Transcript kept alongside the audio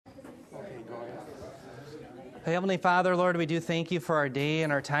Heavenly Father, Lord, we do thank you for our day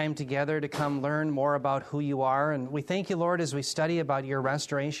and our time together to come learn more about who you are. And we thank you, Lord, as we study about your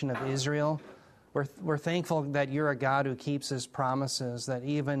restoration of Israel. We're thankful that you're a God who keeps his promises, that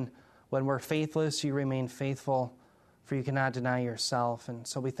even when we're faithless, you remain faithful, for you cannot deny yourself. And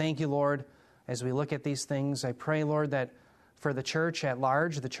so we thank you, Lord, as we look at these things. I pray, Lord, that for the church at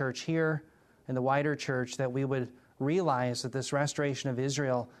large, the church here and the wider church, that we would realize that this restoration of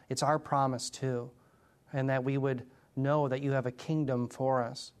Israel, it's our promise too. And that we would know that you have a kingdom for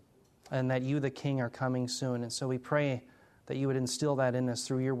us and that you, the King, are coming soon. And so we pray that you would instill that in us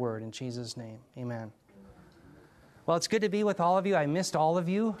through your word. In Jesus' name, amen. Well, it's good to be with all of you. I missed all of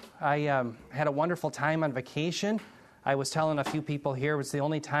you. I had a wonderful time on vacation. I was telling a few people here, it was the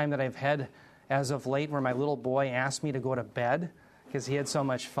only time that I've had as of late where my little boy asked me to go to bed because he had so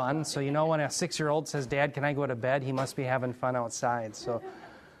much fun. So you know when a 6-year-old says, "Dad, can I go to bed?" he must be having fun outside. So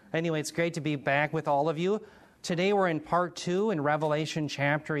anyway, it's great to be back with all of you. Today we're in part 2 in Revelation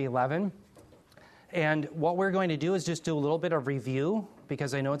chapter 11. And what we're going to do is just do a little bit of review,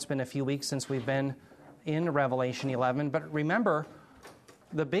 because I know it's been a few weeks since we've been in Revelation 11. But remember,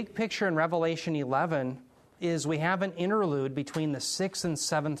 the big picture in Revelation 11 is we have an interlude between the 6th and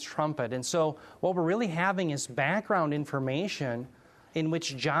 7th trumpet. And so what we're really having is background information in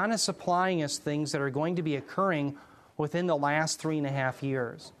which John is supplying us things that are going to be occurring within the last 3.5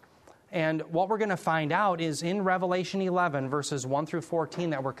 years. And what we're going to find out is in Revelation 11, verses 1 through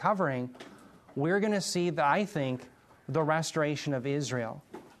 14 that we're covering, we're going to see, I think, the restoration of Israel.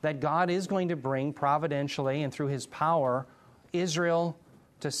 That God is going to bring providentially and through his power Israel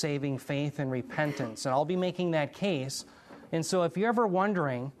to saving faith and repentance. And I'll be making that case. And so if you're ever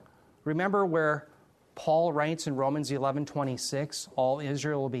wondering, remember where Paul writes in Romans 11:26, all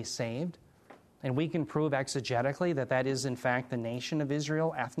Israel will be saved? And we can prove exegetically that that is, in fact, the nation of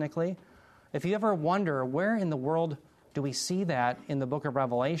Israel ethnically. If you ever wonder, where in the world do we see that in the book of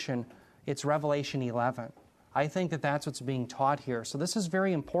Revelation? It's Revelation 11. I think that that's what's being taught here. So this is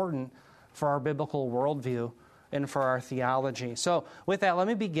very important for our biblical worldview and for our theology. So with that, let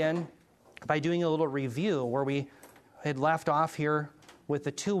me begin by doing a little review where we had left off here with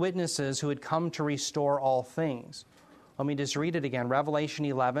the 2 witnesses who had come to restore all things. Let me just read it again. Revelation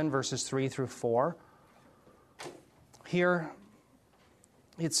 11, verses 3 through 4. Here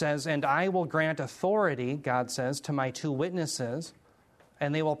it says, "And I will grant authority," God says, "to my 2 witnesses,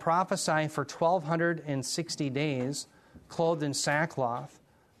 and they will prophesy for 1,260 days, clothed in sackcloth.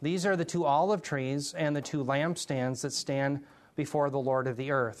 These are the 2 olive trees and the 2 lampstands that stand before the Lord of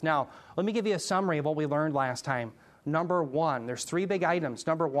the earth." Now, let me give you a summary of what we learned last time. Number 1, there's 3 big items.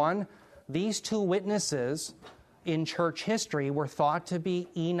 Number 1, these 2 witnesses in church history were thought to be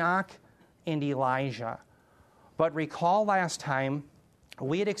Enoch and Elijah. But recall last time,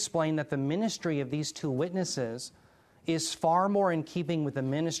 we had explained that the ministry of these 2 witnesses is far more in keeping with the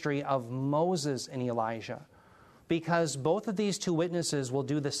ministry of Moses and Elijah, because both of these 2 witnesses will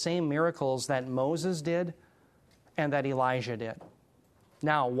do the same miracles that Moses did and that Elijah did.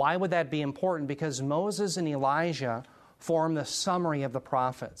 Now, why would that be important? Because Moses and Elijah form the summary of the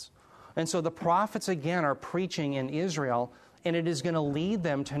prophets. And so the prophets, again, are preaching in Israel, and it is going to lead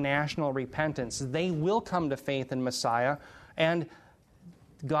them to national repentance. They will come to faith in Messiah, and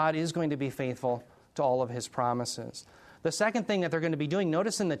God is going to be faithful to all of his promises. The second thing that they're going to be doing,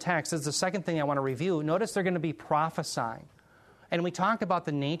 notice in the text, this is the second thing I want to review. Notice they're going to be prophesying. And we talked about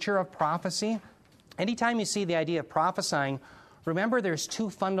the nature of prophecy. Anytime you see the idea of prophesying, remember there's 2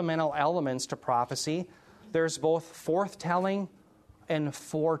 fundamental elements to prophecy. There's both forthtelling and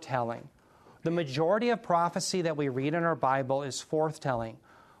foretelling. The majority of prophecy that we read in our Bible is forthtelling,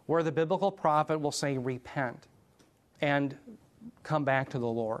 where the biblical prophet will say, repent and come back to the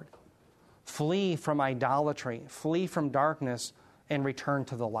Lord. Flee from idolatry, flee from darkness, and return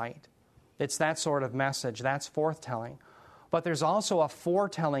to the light. It's that sort of message. That's forthtelling. But there's also a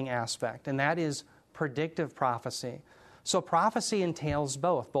foretelling aspect, and that is predictive prophecy. So prophecy entails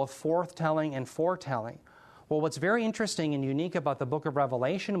both forthtelling and foretelling. Well, what's very interesting and unique about the book of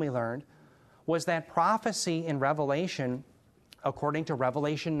Revelation, we learned, was that prophecy in Revelation, according to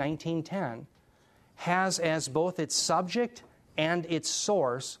Revelation 19:10, has as both its subject and its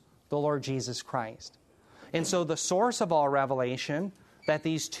source the Lord Jesus Christ. And so the source of all revelation that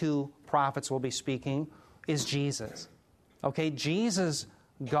these 2 prophets will be speaking is Jesus. Okay, Jesus,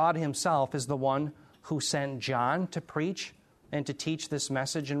 God himself, is the one who sent John to preach and to teach this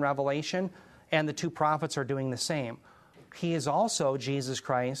message in Revelation, and the 2 prophets are doing the same. He is also, Jesus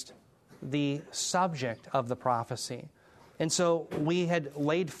Christ, the subject of the prophecy. And so we had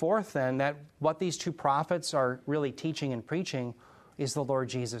laid forth then that what these 2 prophets are really teaching and preaching is the Lord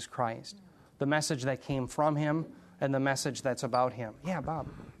Jesus Christ. the message that came from him and the message that's about him. Yeah, Bob.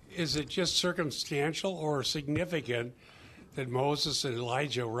 Is it just circumstantial or significant that Moses and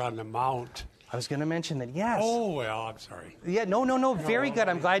Elijah were on the mount? I was going to mention that, yes. Oh, well, I'm sorry. Yeah, no, very good.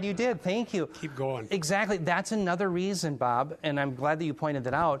 I'm glad you did. Thank you. Keep going. Exactly. That's another reason, Bob, and I'm glad that you pointed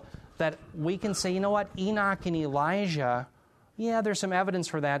that out, that we can say, you know what, Enoch and Elijah, yeah, there's some evidence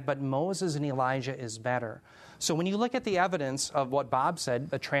for that, but Moses and Elijah is better. So when you look at the evidence of what Bob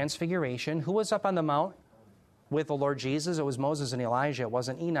said, the transfiguration, who was up on the mount with the Lord Jesus? It was Moses and Elijah. It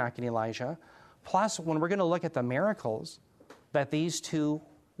wasn't Enoch and Elijah. Plus, when we're going to look at the miracles that these two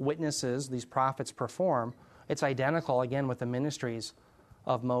witnesses, these prophets perform, it's identical, again, with the ministries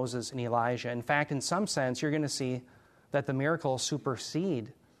of Moses and Elijah. In fact, in some sense, you're going to see that the miracles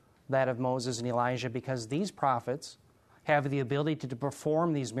supersede that of Moses and Elijah because these prophets have the ability to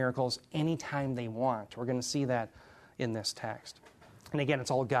perform these miracles anytime they want. We're going to see that in this text. And again, it's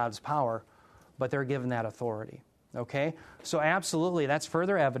all God's power, but they're given that authority. Okay? So absolutely, that's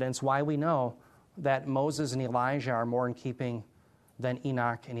further evidence why we know that Moses and Elijah are more in keeping than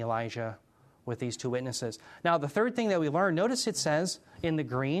Enoch and Elijah with these two witnesses. Now, the third thing that we learn, notice it says in the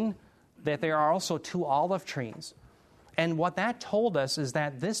green that there are also 2 olive trees. And what that told us is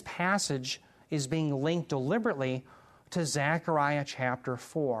that this passage is being linked deliberately to Zechariah chapter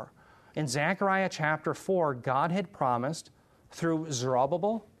 4. In Zechariah chapter 4, God had promised through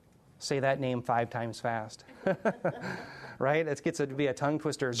Zerubbabel, say that name 5 times fast, right? It gets to be a tongue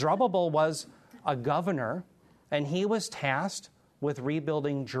twister. Zerubbabel was a governor, and he was tasked with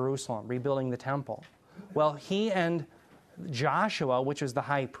rebuilding Jerusalem, rebuilding the temple. Well, he and Joshua, which was the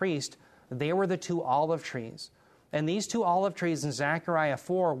high priest, they were the 2 olive trees. And these 2 olive trees in Zechariah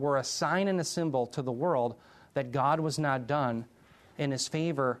 4 were a sign and a symbol to the world that God was not done, and his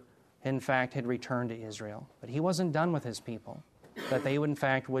favor, in fact, had returned to Israel. But he wasn't done with his people, that they, in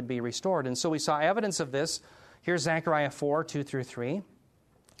fact, would be restored. And so we saw evidence of this. Here's Zechariah 4, 2 through 3.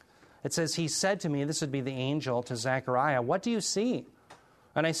 It says, he said to me, this would be the angel to Zechariah, what do you see?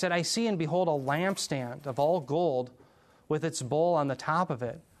 And I said, I see and behold a lampstand of all gold with its bowl on the top of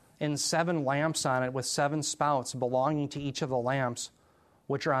it, and 7 lamps on it with 7 spouts belonging to each of the lamps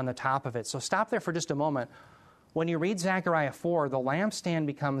which are on the top of it. So stop there for just a moment. When you read Zechariah 4, the lampstand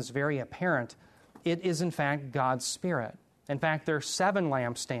becomes very apparent. It is, in fact, God's Spirit. In fact, there are 7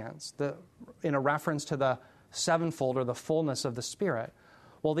 lampstands in a reference to the sevenfold or the fullness of the Spirit.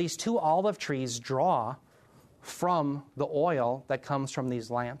 Well, these 2 olive trees draw from the oil that comes from these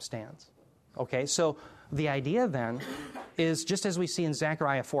lampstands. Okay, so the idea then is, just as we see in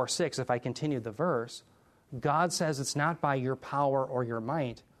Zechariah 4:6, if I continue the verse, God says it's not by your power or your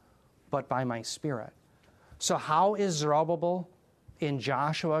might, but by my Spirit. So how is Zerubbabel and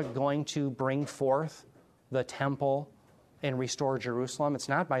Joshua going to bring forth the temple and restore Jerusalem? It's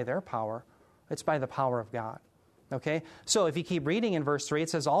not by their power. It's by the power of God. Okay? So if you keep reading in verse 3, it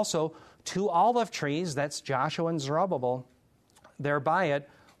says also 2 olive trees, that's Joshua and Zerubbabel, they're by it,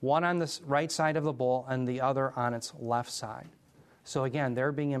 one on the right side of the bowl and the other on its left side. So again,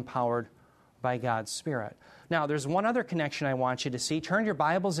 they're being empowered by God's Spirit. Now, there's one other connection I want you to see. Turn your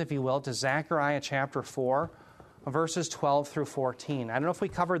Bibles, if you will, to Zechariah chapter 4, verses 12 through 14. I don't know if we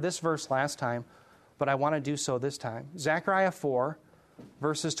covered this verse last time, but I want to do so this time. Zechariah 4,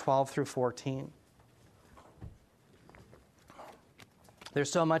 verses 12 through 14.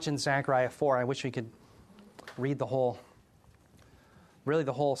 There's so much in Zechariah 4, I wish we could read the whole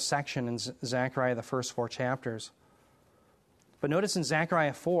section in Zechariah, the first 4 chapters. But notice in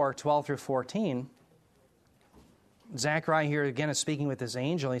Zechariah 4, 12 through 14, Zechariah here again is speaking with his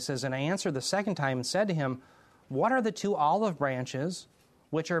angel. He says, and I answered the second time and said to him, what are the 2 olive branches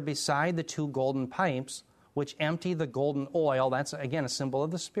which are beside the 2 golden pipes, which empty the golden oil, that's again a symbol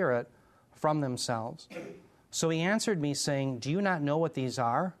of the Spirit, from themselves? So he answered me, saying, do you not know what these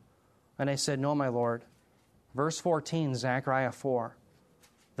are? And I said, no, my Lord. Verse 14, Zechariah 4.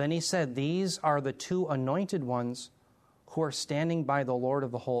 Then he said, these are the 2 anointed ones who are standing by the Lord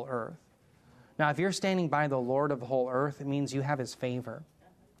of the whole earth. Now, if you're standing by the Lord of the whole earth, it means you have his favor.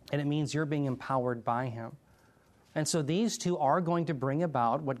 And it means you're being empowered by him. And so these 2 are going to bring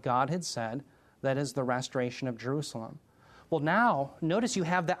about what God had said, that is the restoration of Jerusalem. Well, now, notice you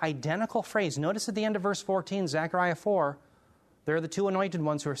have the identical phrase. Notice at the end of verse 14, Zechariah 4, there are the 2 anointed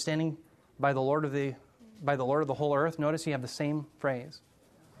ones who are standing by the Lord of the whole earth. Notice you have the same phrase.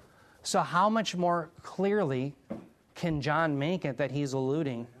 So how much more clearly can John make it that he's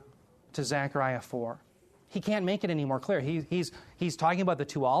alluding to Zechariah 4? He can't make it any more clear. He's talking about the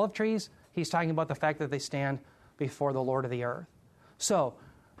 2 olive trees. He's talking about the fact that they stand before the Lord of the earth. So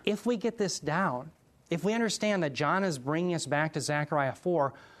if we get this down, if we understand that John is bringing us back to Zechariah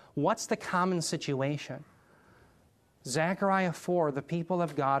 4, What's the common situation? Zechariah 4, the people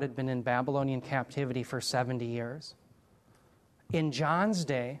of God had been in Babylonian captivity for 70 years. In John's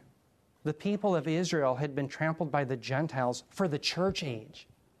day, the people of Israel had been trampled by the Gentiles for the church age.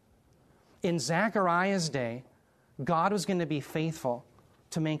 In Zechariah's day, God was going to be faithful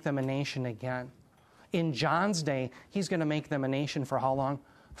to make them a nation again. In John's day, he's going to make them a nation for how long?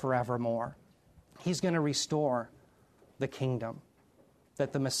 Forevermore. He's going to restore the kingdom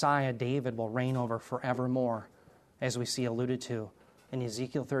that the Messiah, David, will reign over forevermore, as we see alluded to in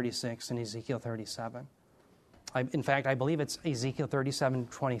Ezekiel 36 and Ezekiel 37. In fact, I believe it's Ezekiel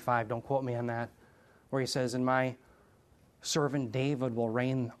 37:25, don't quote me on that, where he says, and my servant David will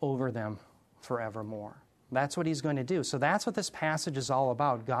reign over them forevermore. That's what he's going to do. So that's what this passage is all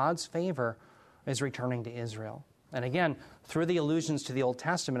about. God's favor is returning to Israel. And again, through the allusions to the Old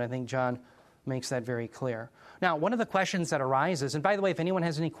Testament, I think John makes that very clear. Now, one of the questions that arises, and by the way, if anyone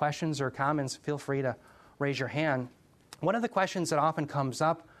has any questions or comments, feel free to raise your hand. One of the questions that often comes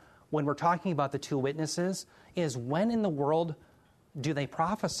up when we're talking about the two witnesses is, when in the world do they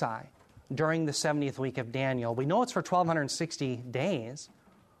prophesy during the 70th week of Daniel? We know it's for 1,260 days,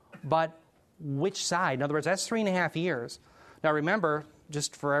 but which side? In other words, that's 3.5 years. Now remember,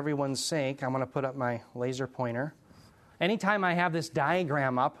 just for everyone's sake, I'm going to put up my laser pointer. Anytime I have this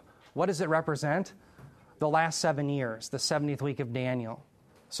diagram up, what does it represent? The last 7 years, the 70th week of Daniel.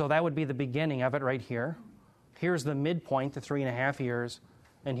 So that would be the beginning of it right here. Here's the midpoint, the 3.5 years,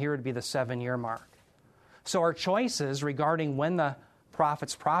 and here would be the 7-year mark. So our choices regarding when the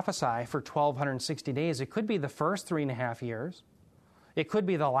prophets prophesy for 1,260 days, it could be the first 3.5 years. It could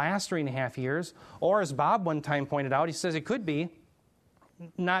be the last 3.5 years. Or as Bob one time pointed out, he says it could be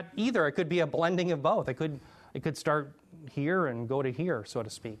not either. It could be a blending of both. It could start here and go to here, so to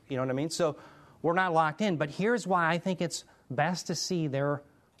speak. You know what I mean? So we're not locked in. But here's why I think it's best to see they're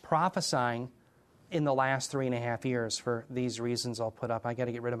prophesying in the last 3.5 years for these reasons I'll put up. I got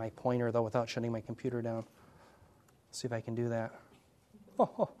to get rid of my pointer, though, without shutting my computer down. Let's see if I can do that.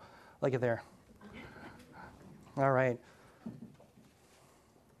 Oh, look at there. All right.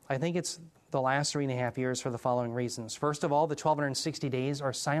 I think it's the last 3.5 years for the following reasons. First of all, the 1,260 days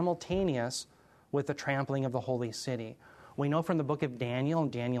are simultaneous with the trampling of the holy city. We know from the book of Daniel, in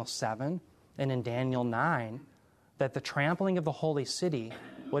Daniel 7, and in Daniel 9, that the trampling of the holy city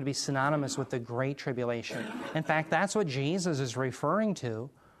would be synonymous with the Great Tribulation. In fact, that's what Jesus is referring to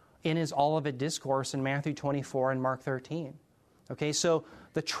in his Olivet Discourse in Matthew 24 and Mark 13. Okay, so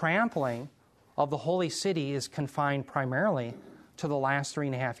the trampling of the holy city is confined primarily to the last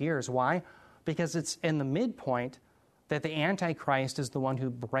 3.5 years. Why? Because it's in the midpoint that the Antichrist is the one who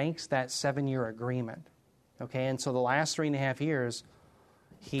breaks that 7-year agreement. Okay, and so the last 3.5 years,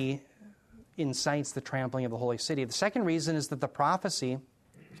 he incites the trampling of the holy city. The second reason is that the prophecy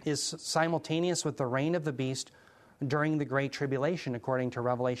is simultaneous with the reign of the beast during the Great Tribulation, according to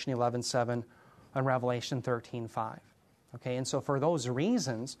Revelation 11:7 and Revelation 13:5. Okay, and so for those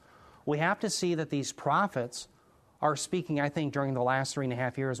reasons, we have to see that these prophets are speaking, I think, during the last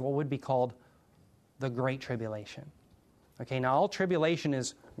 3.5 years, what would be called the Great Tribulation. Okay, now all tribulation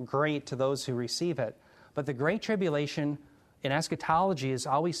is great to those who receive it, but the Great Tribulation in eschatology is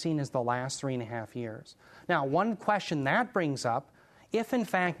always seen as the last 3.5 years. Now, one question that brings up, if in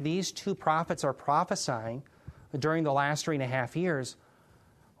fact these two prophets are prophesying during the last 3.5 years,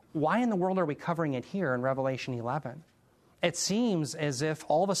 why in the world are we covering it here in Revelation 11? It seems as if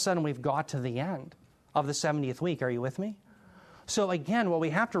all of a sudden we've got to the end of the 70th week. Are you with me? So again, what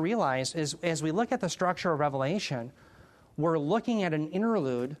we have to realize is as we look at the structure of Revelation, we're looking at an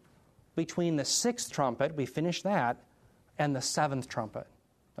interlude between the 6th trumpet, we finished that, and the 7th trumpet.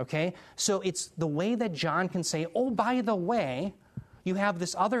 Okay? So it's the way that John can say, oh, by the way, you have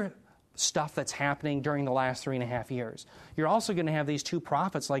this other stuff that's happening during the last 3.5 years. You're also going to have these two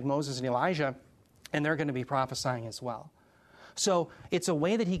prophets like Moses and Elijah, and they're going to be prophesying as well. So it's a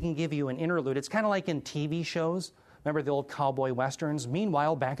way that he can give you an interlude. It's kind of like in TV shows. Remember the old cowboy westerns?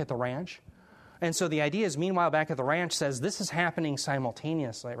 Meanwhile, back at the ranch. And so the idea is, meanwhile, back at the ranch says this is happening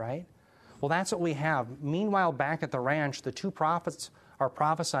simultaneously, right? Well, that's what we have. Meanwhile, back at the ranch, the two prophets are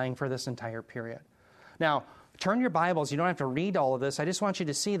prophesying for this entire period. Now, turn your Bibles. You don't have to read all of this. I just want you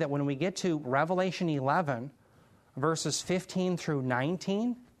to see that when we get to Revelation 11, verses 15 through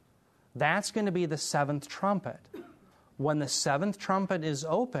 19, that's going to be the 7th trumpet. When the 7th trumpet is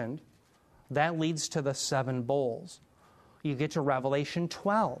opened, that leads to the 7 bowls. You get to Revelation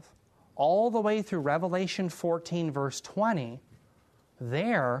 12. All the way through Revelation 14, verse 20,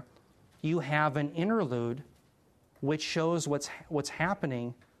 there you have an interlude which shows what's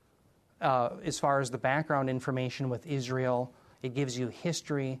happening as far as the background information with Israel It gives you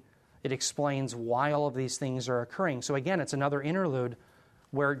history. It explains why all of these things are occurring. So again, it's another interlude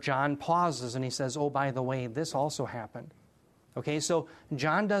where John pauses and he says, oh, by the way, this also happened. Okay, so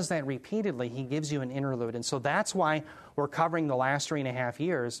John does that repeatedly. He gives you an interlude. And so that's why we're covering the last 3.5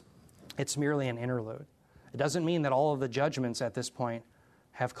 years. It's merely an interlude. It doesn't mean that all of the judgments at this point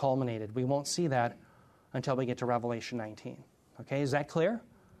have culminated. We won't see that until we get to Revelation 19. Okay, is that clear?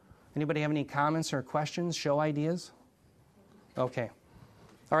 Anybody have any comments or questions, show ideas? Okay.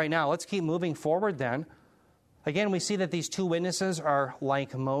 All right, now let's keep moving forward then. Again, we see that these two witnesses are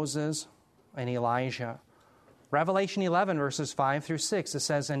like Moses and Elijah. Revelation 11, verses 5 through 6, it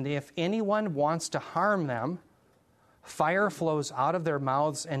says, and if anyone wants to harm them, fire flows out of their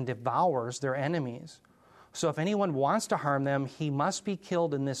mouths and devours their enemies. So if anyone wants to harm them, he must be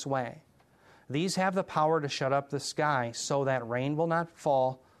killed in this way. These have the power to shut up the sky so that rain will not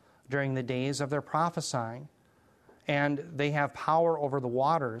fall during the days of their prophesying. And they have power over the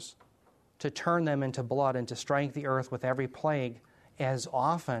waters to turn them into blood and to strike the earth with every plague as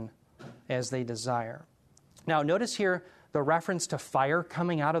often as they desire. Now, notice here the reference to fire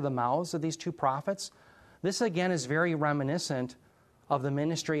coming out of the mouths of these two prophets. This, again, is very reminiscent of the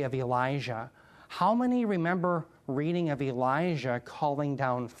ministry of Elijah. How many remember reading of Elijah calling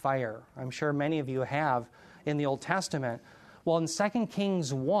down fire? I'm sure many of you have in the Old Testament. Well, in 2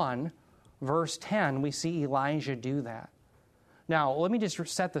 Kings 1, verse 10, we see Elijah do that. Now, let me just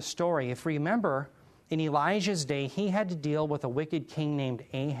set the story. If you remember, in Elijah's day, he had to deal with a wicked king named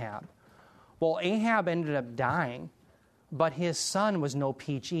Ahab. Well, Ahab ended up dying, but his son was no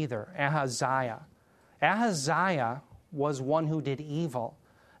peach either, Ahaziah. Ahaziah was one who did evil.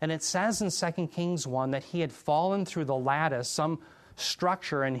 And it says in 2 Kings 1 that he had fallen through the lattice, some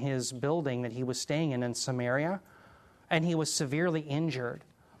structure in his building that he was staying in Samaria, and he was severely injured.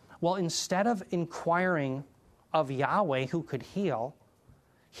 Well, instead of inquiring of Yahweh who could heal,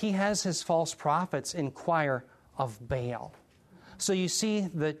 he has his false prophets inquire of Baal. So you see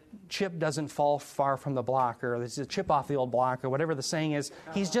the chip doesn't fall far from the block, or there's a chip off the old block, or whatever the saying is.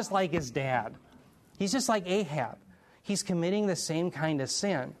 He's just like his dad. He's just like Ahab. He's committing the same kind of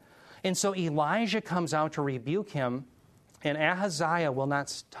sin. And so Elijah comes out to rebuke him, and Ahaziah will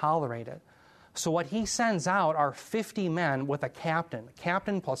not tolerate it. So what he sends out are 50 men with a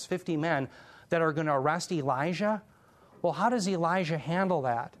captain plus 50 men that are going to arrest Elijah. Well, how does Elijah handle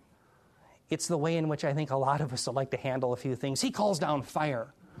that? It's the way in which I think a lot of us would like to handle a few things. He calls down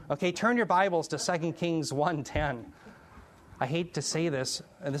fire. Okay, turn your Bibles to 2 Kings 1:10. I hate to say this,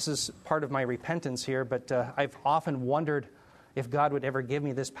 and this is part of my repentance here, but I've often wondered if God would ever give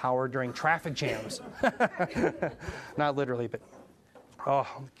me this power during traffic jams. Not literally, but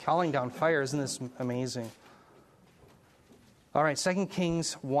calling down fire, isn't this amazing? All right, 2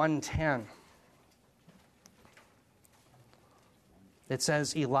 Kings 1:10. It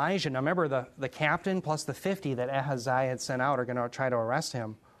says Elijah, now remember the captain plus the 50 that Ahaziah had sent out are going to try to arrest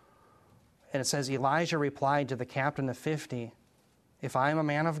him. And it says Elijah replied to the captain of 50, if I am a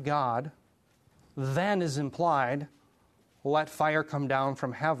man of God, then is implied, let fire come down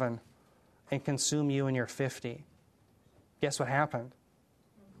from heaven and consume you and your 50. Guess what happened?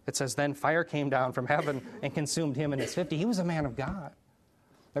 It says then fire came down from heaven and consumed him and his 50. He was a man of God.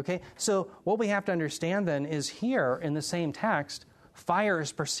 Okay, so what we have to understand then is here in the same text, fire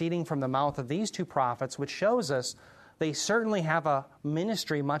is proceeding from the mouth of these two prophets, which shows us they certainly have a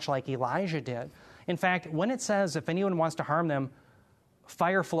ministry much like Elijah did. In fact, when it says if anyone wants to harm them,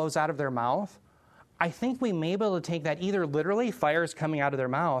 fire flows out of their mouth, I think we may be able to take that either literally, fire is coming out of their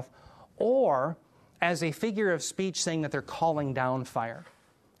mouth, or as a figure of speech saying that they're calling down fire.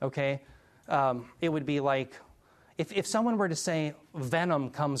 Okay? It would be like, if someone were to say venom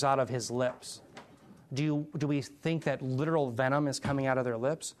comes out of his lips, do we think that literal venom is coming out of their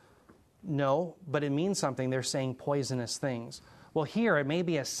lips? No, but it means something. They're saying poisonous things. Well, here it may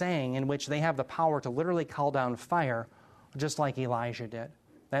be a saying in which they have the power to literally call down fire, just like Elijah did.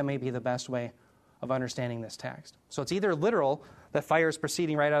 That may be the best way of understanding this text. So it's either literal, that fire is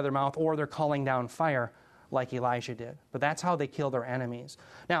proceeding right out of their mouth, or they're calling down fire like Elijah did. But that's how they kill their enemies.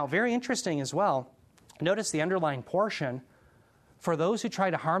 Now, very interesting as well, notice the underlined portion. For those who try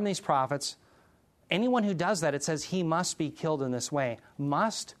to harm these prophets, anyone who does that, it says he must be killed in this way.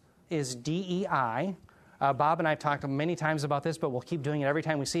 Must is D-E-I. Bob and I have talked many times about this, but we'll keep doing it every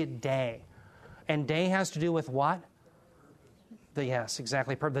time we see it, day. And day has to do with what? Yes,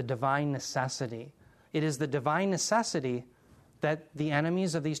 exactly, the divine necessity. It is the divine necessity that the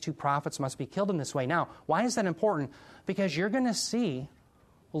enemies of these two prophets must be killed in this way. Now, why is that important? Because you're going to see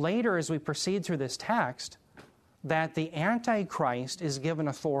later as we proceed through this text that the Antichrist is given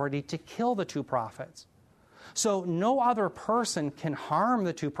authority to kill the two prophets. So no other person can harm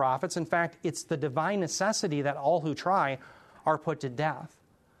the two prophets. In fact, it's the divine necessity that all who try are put to death.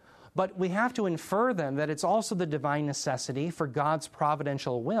 But we have to infer then that it's also the divine necessity for God's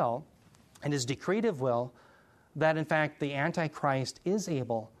providential will and His decretive will that, in fact, the Antichrist is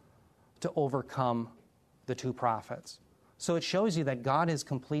able to overcome the two prophets. So it shows you that God has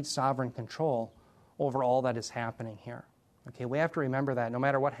complete sovereign control over all that is happening here. Okay, we have to remember that no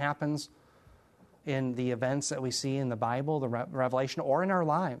matter what happens in the events that we see in the Bible, the Revelation, or in our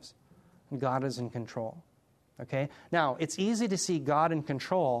lives, God is in control. Okay? Now, it's easy to see God in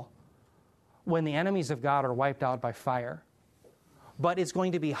control when the enemies of God are wiped out by fire. But it's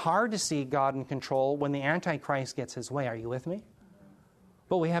going to be hard to see God in control when the Antichrist gets his way. Are you with me?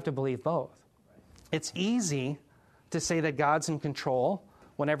 But we have to believe both. It's easy to say that God's in control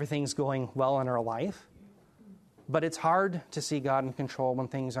when everything's going well in our life, but it's hard to see God in control when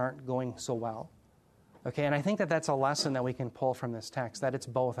things aren't going so well. Okay, and I think that that's a lesson that we can pull from this text, that it's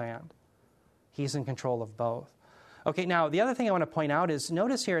both and. He's in control of both. Okay, now the other thing I want to point out is,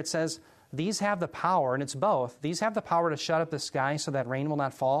 notice here it says, these have the power, and it's both. These have the power to shut up the sky so that rain will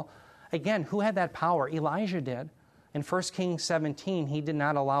not fall. Again, who had that power? Elijah did. In 1 Kings 17, he did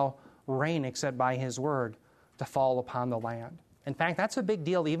not allow rain except by his word to fall upon the land. In fact, that's a big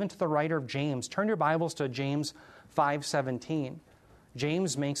deal even to the writer of James. Turn your Bibles to James 5:17.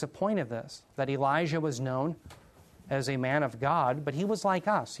 James makes a point of this, that Elijah was known as a man of God, but he was like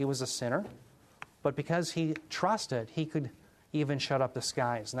us. He was a sinner. But because he trusted, he could even shut up the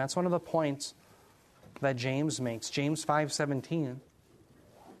skies. And that's one of the points that James makes. James 5:17.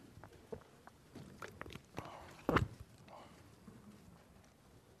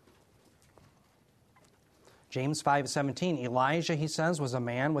 James 5:17, Elijah, he says, was a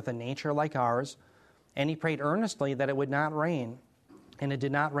man with a nature like ours, and he prayed earnestly that it would not rain. And it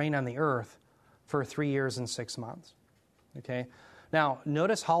did not rain on the earth for 3 years and 6 months. Okay? Now,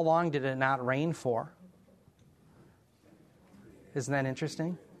 notice how long did it not rain for? Isn't that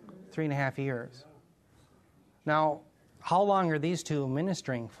interesting? 3.5 years. Now, how long are these two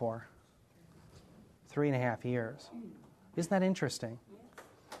ministering for? 3.5 years. Isn't that interesting?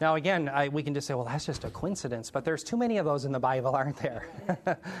 Now, again, we can just say, well, that's just a coincidence, but there's too many of those in the Bible, aren't there?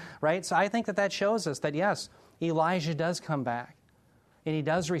 Right? So I think that that shows us that, yes, Elijah does come back, and he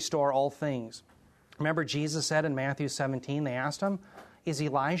does restore all things. Remember, Jesus said in Matthew 17, they asked him, is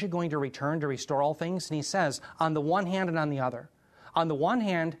Elijah going to return to restore all things? And he says, on the one hand and on the other. On the one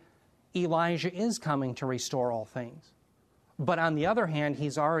hand, Elijah is coming to restore all things. But on the other hand,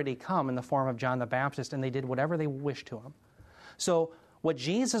 he's already come in the form of John the Baptist, and they did whatever they wished to him. So what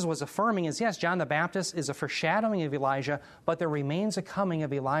Jesus was affirming is, yes, John the Baptist is a foreshadowing of Elijah, but there remains a coming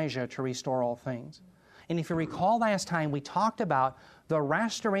of Elijah to restore all things. And if you recall last time, we talked about the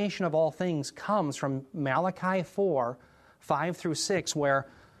restoration of all things comes from Malachi 4, 5 through 6, where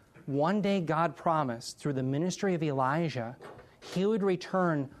one day God promised through the ministry of Elijah, He would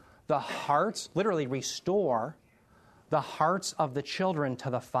return the hearts, literally restore the hearts of the children to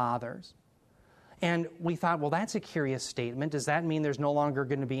the fathers. And we thought, well, that's a curious statement. Does that mean there's no longer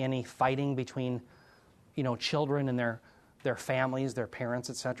going to be any fighting between, children and their families, their parents,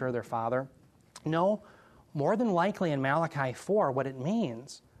 etc., their father? No. More than likely in Malachi 4, what it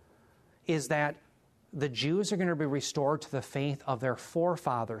means is that the Jews are going to be restored to the faith of their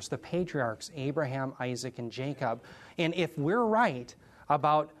forefathers, the patriarchs, Abraham, Isaac, and Jacob. And if we're right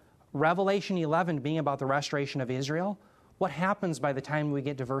about Revelation 11 being about the restoration of Israel, what happens by the time we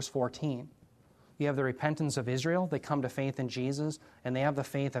get to verse 14? You have the repentance of Israel, they come to faith in Jesus, and they have the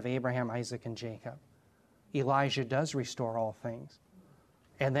faith of Abraham, Isaac, and Jacob. Elijah does restore all things.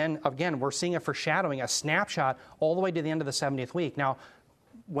 And then, again, we're seeing a foreshadowing, a snapshot, all the way to the end of the 70th week. Now,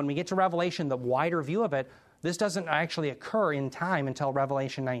 when we get to Revelation, the wider view of it, this doesn't actually occur in time until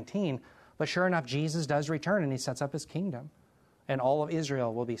Revelation 19. But sure enough, Jesus does return, and He sets up His kingdom. And all of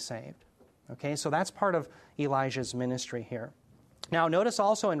Israel will be saved. Okay, so that's part of Elijah's ministry here. Now, notice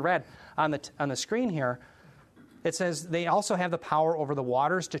also in red on the screen here, it says they also have the power over the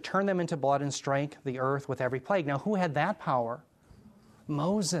waters to turn them into blood and strike the earth with every plague. Now, who had that power?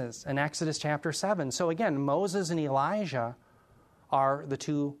 Moses in Exodus chapter 7. So again, Moses and Elijah are the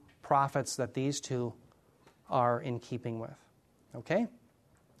two prophets that these two are in keeping with. Okay?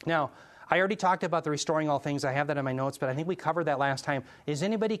 Now, I already talked about the restoring all things. I have that in my notes, but I think we covered that last time. Is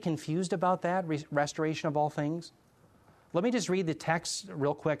anybody confused about that, restoration of all things? Let me just read the text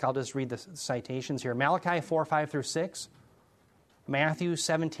real quick. I'll just read the citations here. Malachi 4, 5 through 6, Matthew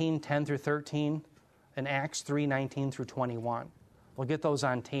 17, 10 through 13, and Acts 3, 19 through 21. We'll get those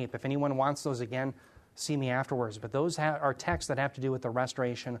on tape. If anyone wants those again, see me afterwards. But those are texts that have to do with the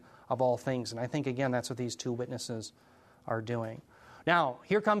restoration of all things. And I think, again, that's what these two witnesses are doing. Now,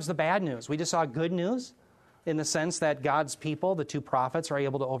 here comes the bad news. We just saw good news in the sense that God's people, the two prophets, are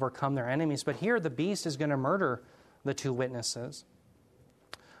able to overcome their enemies. But here the beast is going to murder the two witnesses.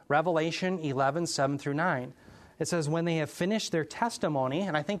 Revelation 11, 7 through 9. It says, when they have finished their testimony,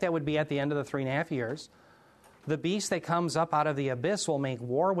 and I think that would be at the end of the 3.5 years, the beast that comes up out of the abyss will make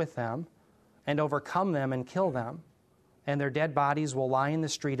war with them and overcome them and kill them. And their dead bodies will lie in the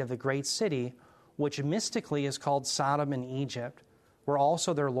street of the great city, which mystically is called Sodom and Egypt, where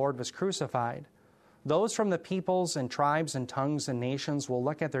also their Lord was crucified. Those from the peoples and tribes and tongues and nations will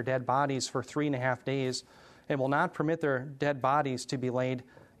look at their dead bodies for 3.5 days and will not permit their dead bodies to be laid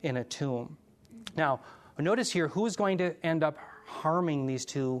in a tomb. Now, notice here who's going to end up harming these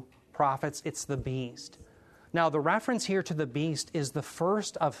two prophets. It's the beast. Now, the reference here to the beast is the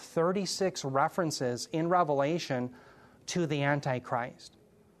first of 36 references in Revelation to the Antichrist.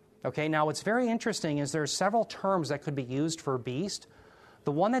 Okay, now what's very interesting is there are several terms that could be used for beast.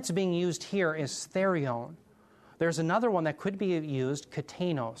 The one that's being used here is therion. There's another one that could be used,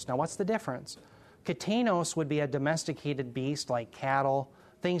 katanos. Now, what's the difference? Katanos would be a domesticated beast like cattle,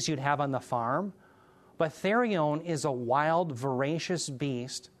 things you'd have on the farm. But therion is a wild, voracious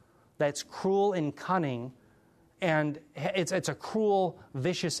beast that's cruel and cunning, and it's a cruel,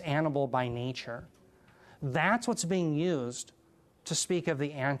 vicious animal by nature. That's what's being used to speak of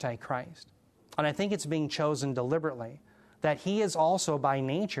the Antichrist. And I think it's being chosen deliberately, that he is also by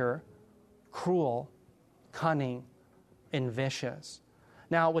nature cruel, cunning, and vicious.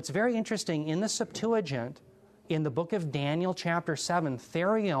 Now, what's very interesting, in the Septuagint, in the book of Daniel chapter 7,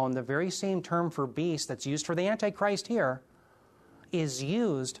 therion, the very same term for beast that's used for the Antichrist here, is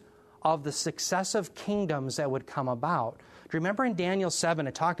used of the successive kingdoms that would come about. Do you remember in Daniel 7,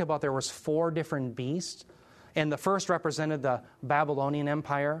 it talked about there was 4 different beasts, and the first represented the Babylonian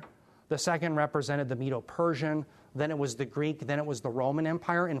Empire, the second represented the Medo-Persian, then it was the Greek, then it was the Roman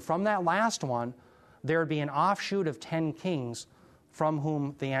Empire, and from that last one, there would be an offshoot of 10 kings from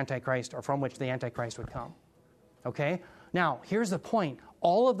whom the Antichrist, or from which the Antichrist would come. Okay? Now, here's the point.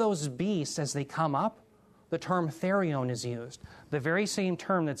 All of those beasts, as they come up, the term therion is used. The very same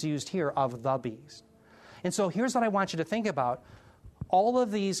term that's used here of the beast. And so here's what I want you to think about. All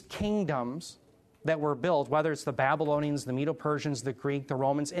of these kingdoms that were built, whether it's the Babylonians, the Medo-Persians, the Greek, the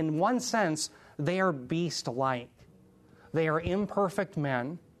Romans, in one sense, they are beast-like. They are imperfect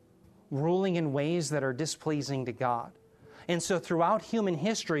men ruling in ways that are displeasing to God. And so throughout human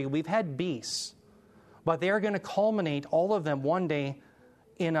history, we've had beasts, but they are going to culminate, all of them, one day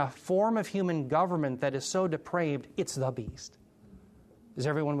in a form of human government that is so depraved, it's the beast. Is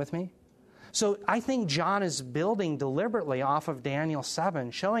everyone with me? So I think John is building deliberately off of Daniel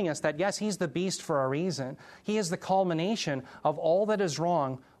 7, showing us that, yes, he's the beast for a reason. He is the culmination of all that is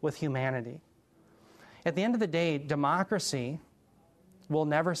wrong with humanity. At the end of the day, democracy will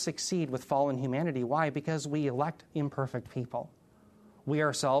never succeed with fallen humanity. Why? Because we elect imperfect people. We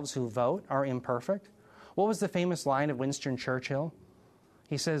ourselves who vote are imperfect. What was the famous line of Winston Churchill?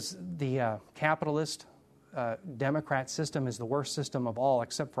 He says, the capitalist Democrat system is the worst system of all,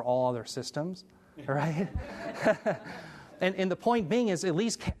 except for all other systems, right? and the point being is, at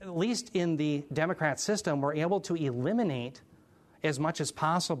least in the Democrat system, we're able to eliminate as much as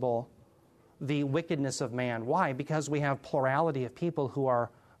possible the wickedness of man. Why? Because we have plurality of people who are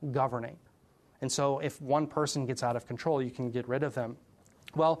governing. And so if one person gets out of control, you can get rid of them.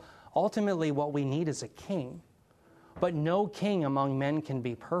 Well, ultimately what we need is a king. But no king among men can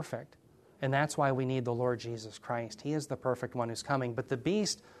be perfect. And that's why we need the Lord Jesus Christ. He is the perfect one who's coming. But the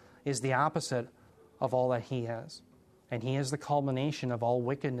beast is the opposite of all that he is. And he is the culmination of all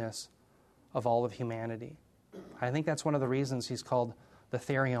wickedness of all of humanity. I think that's one of the reasons he's called the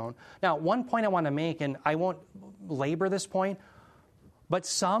therion. Now, one point I want to make, and I won't labor this point, but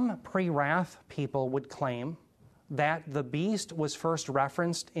some pre-wrath people would claim that the beast was first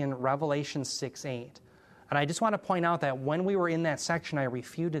referenced in Revelation 6:8. And I just want to point out that when we were in that section, I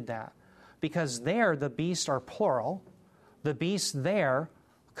refuted that. Because there, the beasts are plural. The beasts there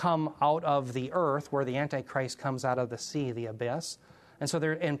come out of the earth, where the Antichrist comes out of the sea, the abyss. And so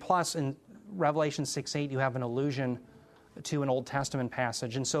there, and plus in Revelation 6:8, you have an allusion to an Old Testament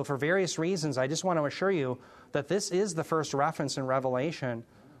passage. And so for various reasons, I just want to assure you that this is the first reference in Revelation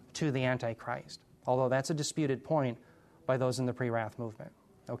to the Antichrist, although that's a disputed point by those in the pre-wrath movement.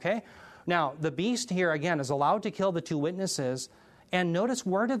 Okay? Now, the beast here, again, is allowed to kill the two witnesses, and notice,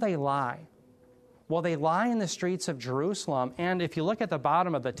 where do they lie? Well, they lie in the streets of Jerusalem, and if you look at the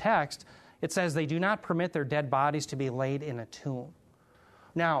bottom of the text, it says they do not permit their dead bodies to be laid in a tomb.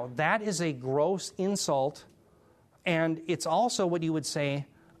 Now, that is a gross insult, and it's also what you would say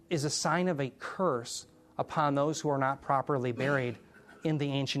is a sign of a curse upon those who are not properly buried in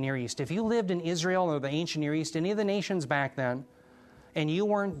the ancient Near East. If you lived in Israel or the ancient Near East, any of the nations back then, and you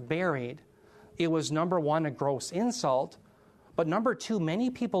weren't buried, it was, number one, a gross insult, but number two, many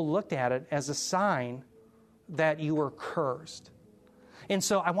people looked at it as a sign that you were cursed. And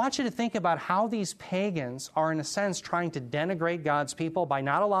so I want you to think about how these pagans are, in a sense, trying to denigrate God's people by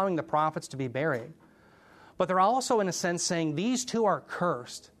not allowing the prophets to be buried. But they're also, in a sense, saying these two are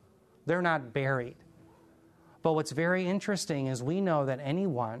cursed. They're not buried. But what's very interesting is we know that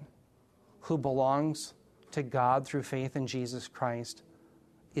anyone who belongs to God through faith in Jesus Christ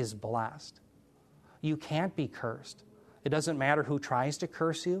is blessed. You can't be cursed. It doesn't matter who tries to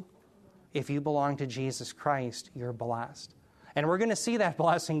curse you. If you belong to Jesus Christ, you're blessed. And we're going to see that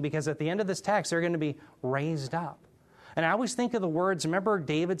blessing because at the end of this text, they're going to be raised up. And I always think of the words, remember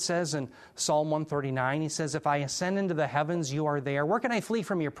David says in Psalm 139, he says, if I ascend into the heavens, you are there. Where can I flee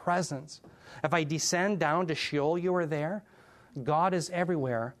from your presence? If I descend down to Sheol, you are there. God is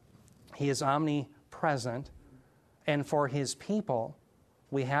everywhere. He is omnipresent. And for his people,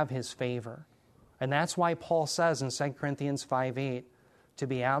 we have his favor. And that's why Paul says in 2 Corinthians 5:8, to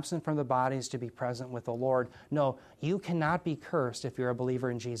be absent from the body is to be present with the Lord. No, you cannot be cursed if you're a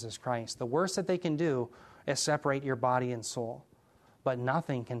believer in Jesus Christ. The worst that they can do is separate your body and soul. But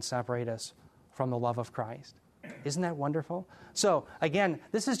nothing can separate us from the love of Christ. Isn't that wonderful? So, again,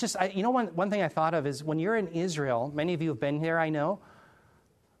 this is just, one thing I thought of is when you're in Israel, many of you have been here, I know.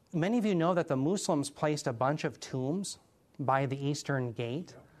 Many of you know that the Muslims placed a bunch of tombs by the eastern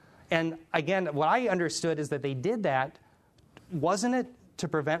gate. And again, what I understood is that they did that, wasn't it to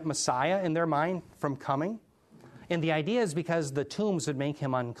prevent Messiah in their mind from coming? And the idea is because the tombs would make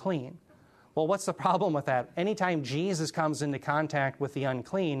him unclean. Well, what's the problem with that? Anytime Jesus comes into contact with the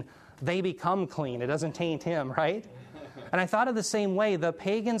unclean, they become clean. It doesn't taint him, right? And I thought of the same way. The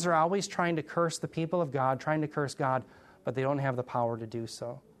pagans are always trying to curse the people of God, trying to curse God, but they don't have the power to do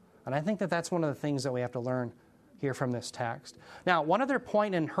so. And I think that that's one of the things that we have to learn here from this text. Now, one other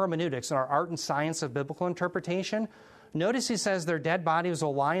point in hermeneutics, in our art and science of biblical interpretation, notice he says their dead bodies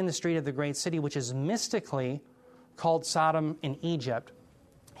will lie in the street of the great city, which is mystically called Sodom in Egypt.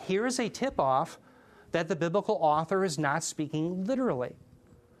 Here is a tip-off that the biblical author is not speaking literally.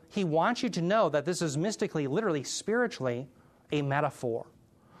 He wants you to know that this is mystically, literally, spiritually, a metaphor.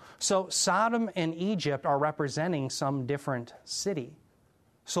 So Sodom and Egypt are representing some different city.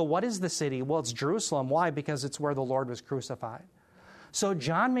 So what is the city? Well, it's Jerusalem. Why? Because it's where the Lord was crucified. So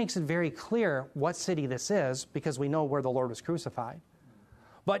John makes it very clear what city this is because we know where the Lord was crucified.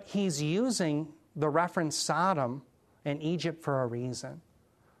 But he's using the reference Sodom and Egypt for a reason.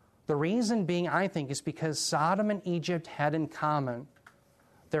 The reason being, I think, is because Sodom and Egypt had in common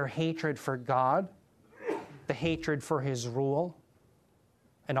their hatred for God, the hatred for his rule,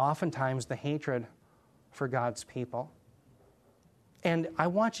 and oftentimes the hatred for God's people. And I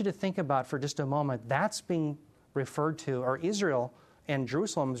want you to think about for just a moment, that's being referred to, or Israel and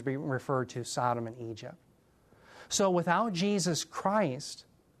Jerusalem is being referred to Sodom and Egypt. So without Jesus Christ,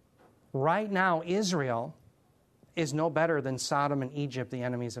 right now Israel is no better than Sodom and Egypt, the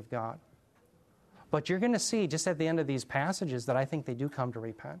enemies of God. But you're going to see just at the end of these passages that I think they do come to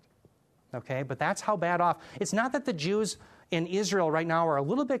repent. Okay? But that's how bad off. It's not that the Jews in Israel right now are a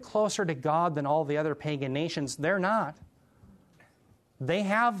little bit closer to God than all the other pagan nations. They're not. They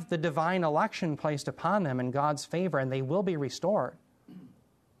have the divine election placed upon them in God's favor, and they will be restored.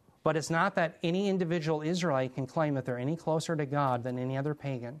 But it's not that any individual Israelite can claim that they're any closer to God than any other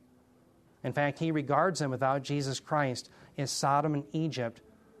pagan. In fact, he regards them without Jesus Christ as Sodom and Egypt,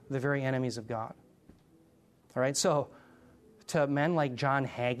 the very enemies of God. All right, so to men like John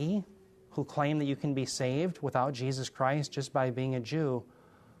Hagee, who claim that you can be saved without Jesus Christ just by being a Jew,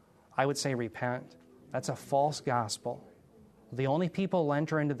 I would say repent. That's a false gospel. The only people who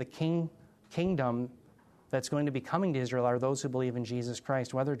enter into the kingdom that's going to be coming to Israel are those who believe in Jesus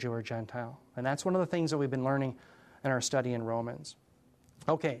Christ, whether Jew or Gentile. And that's one of the things that we've been learning in our study in Romans.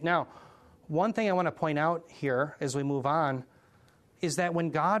 Okay, now, one thing I want to point out here as we move on is that when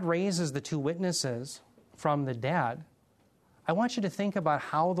God raises the two witnesses from the dead, I want you to think about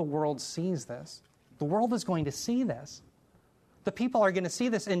how the world sees this. The world is going to see this. The people are going to see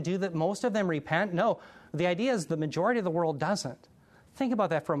this and do that. Most of them repent? No. The idea is the majority of the world doesn't. Think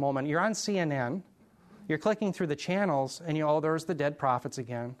about that for a moment. You're on CNN. You're clicking through the channels, and there's the dead prophets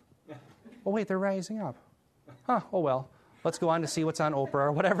again. Oh, wait, they're rising up. Huh, oh, well, let's go on to see what's on Oprah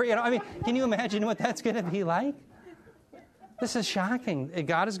or whatever. Can you imagine what that's going to be like? This is shocking.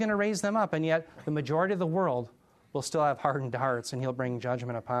 God is going to raise them up, and yet the majority of the world will still have hardened hearts, and he'll bring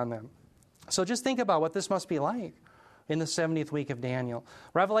judgment upon them. So just think about what this must be like in the 70th week of Daniel.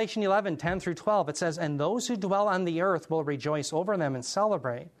 Revelation 11, 10 through 12, it says, "And those who dwell on the earth will rejoice over them and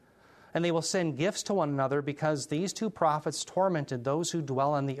celebrate. And they will send gifts to one another, because these two prophets tormented those who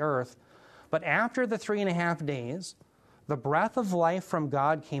dwell on the earth. But after the 3.5 days, the breath of life from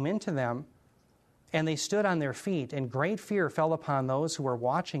God came into them, and they stood on their feet, and great fear fell upon those who were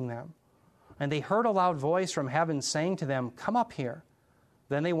watching them. And they heard a loud voice from heaven saying to them, 'Come up here.'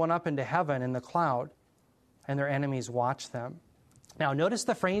 Then they went up into heaven in the cloud, and their enemies watched them." Now, notice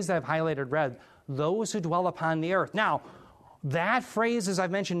the phrase that I've highlighted red, "those who dwell upon the earth." Now, that phrase, as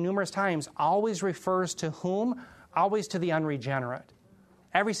I've mentioned numerous times, always refers to whom? Always to the unregenerate.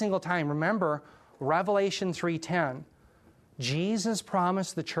 Every single time. Remember, Revelation 3:10, Jesus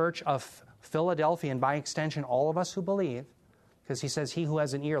promised the church of Philadelphia, and by extension all of us who believe, because he says, "He who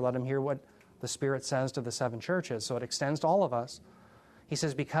has an ear, let him hear what the Spirit says to the 7 churches." So it extends to all of us. He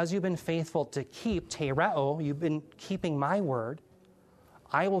says, "Because you've been faithful to keep, tereo, you've been keeping my word,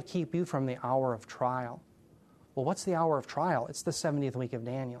 I will keep you from the hour of trial." Well, what's the hour of trial? It's the 70th week of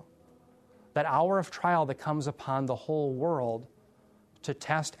Daniel. That hour of trial that comes upon the whole world to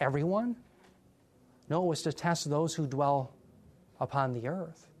test everyone? No, it was to test those who dwell upon the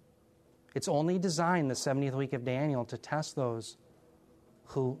earth. It's only designed, the 70th week of Daniel, to test those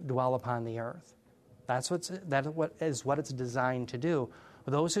who dwell upon the earth. That is what it's designed to do.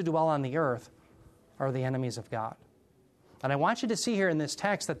 Those who dwell on the earth are the enemies of God. And I want you to see here in this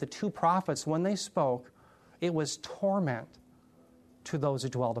text that the 2 prophets, when they spoke, it was torment to those who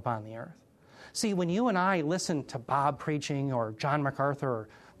dwelled upon the earth. See, when you and I listen to Bob preaching, or John MacArthur, or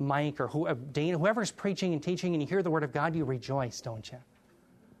Mike, or whoever's preaching and teaching, and you hear the Word of God, you rejoice, don't you?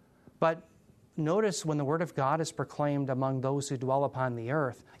 But notice when the Word of God is proclaimed among those who dwell upon the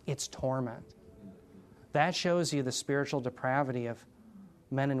earth, it's torment. That shows you the spiritual depravity of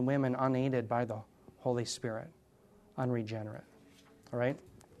men and women unaided by the Holy Spirit, unregenerate. All right?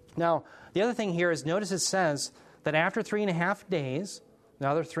 Now, the other thing here is, notice it says that after 3.5 days,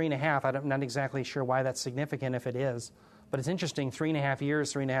 another 3.5, I'm not exactly sure why that's significant if it is, but it's interesting, 3.5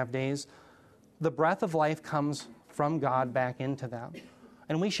 years, 3.5 days, the breath of life comes from God back into them.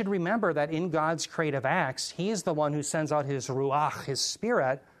 And we should remember that in God's creative acts, He is the one who sends out His ruach, His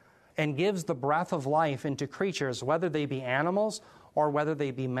Spirit, and gives the breath of life into creatures, whether they be animals or whether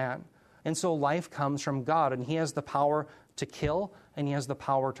they be men. And so life comes from God, and He has the power to kill, and He has the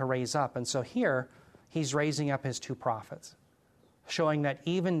power to raise up. And so here, He's raising up His 2 prophets, showing that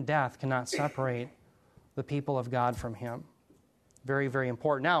even death cannot separate the people of God from Him. Very, very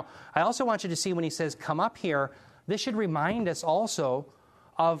important. Now, I also want you to see when He says, "Come up here," this should remind us also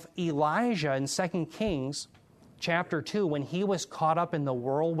of Elijah in 2 Kings chapter 2, when he was caught up in the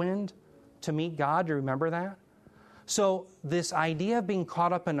whirlwind to meet God. Do you remember that? So this idea of being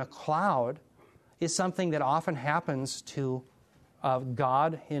caught up in a cloud is something that often happens to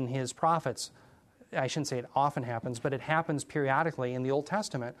God in His prophets. I shouldn't say it often happens, but it happens periodically in the Old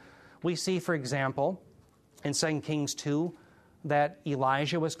Testament. We see, for example, in 2 Kings 2, that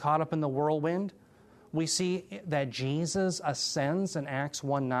Elijah was caught up in the whirlwind. We see that Jesus ascends in Acts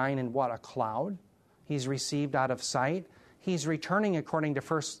 1:9 in what? A cloud. He's received out of sight. He's returning, according to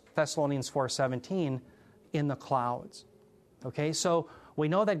 1 Thessalonians 4:17, in the clouds. Okay, so we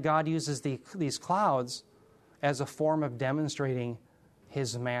know that God uses these clouds as a form of demonstrating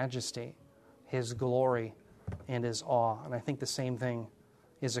His majesty, His glory, and His awe. And I think the same thing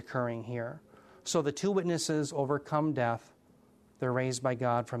is occurring here. So the 2 witnesses overcome death. They're raised by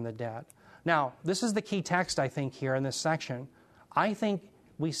God from the dead. Now, this is the key text, I think, here in this section. I think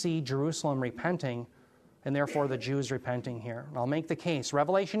we see Jerusalem repenting, and therefore the Jews repenting here. I'll make the case.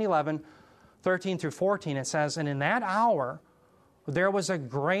 Revelation 11, 13 through 14, it says, "And in that hour there was a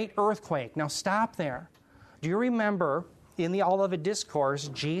great earthquake." Now stop there. Do you remember in the Olivet Discourse,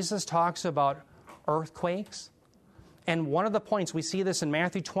 Jesus talks about earthquakes? And one of the points, we see this in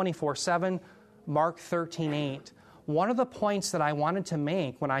Matthew 24:7, Mark 13:8. One of the points that I wanted to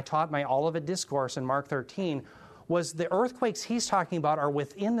make when I taught my Olivet Discourse in Mark 13 was the earthquakes he's talking about are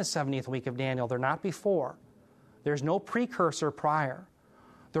within the 70th week of Daniel. They're not before. There's no precursor prior.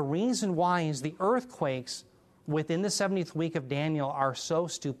 The reason why is the earthquakes within the 70th week of Daniel are so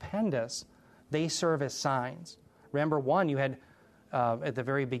stupendous, they serve as signs. Remember, one, you had, at the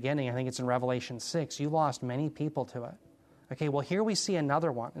very beginning, I think it's in Revelation 6, you lost many people to it. Okay, well, here we see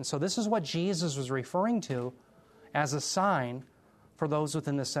another one. And so this is what Jesus was referring to as a sign for those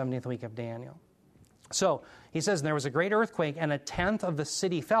within the 70th week of Daniel. So he says, there was a great earthquake, and 1/10 of the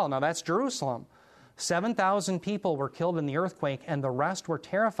city fell. Now that's Jerusalem. 7,000 people were killed in the earthquake, and the rest were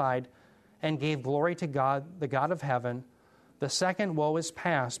terrified and gave glory to God, the God of heaven. The second woe is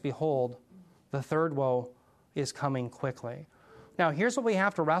past. Behold, the third woe is coming quickly. Now, here's what we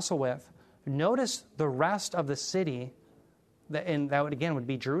have to wrestle with. Notice the rest of the city, and that would, again, would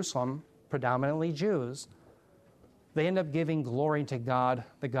be Jerusalem, predominantly Jews. They end up giving glory to God,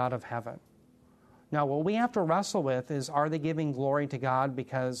 the God of heaven. Now, what we have to wrestle with is, are they giving glory to God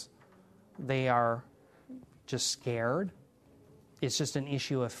because they are just scared? It's just an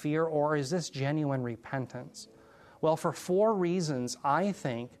issue of fear, or is this genuine repentance? Well, for 4 reasons, I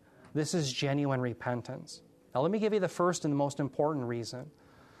think this is genuine repentance. Now, let me give you the first and the most important reason.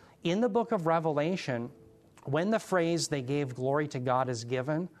 In the book of Revelation, when the phrase "they gave glory to God" is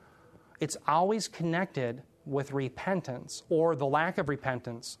given, it's always connected with repentance or the lack of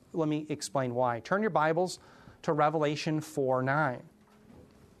repentance. Let me explain why. Turn your Bibles to Revelation 4:9.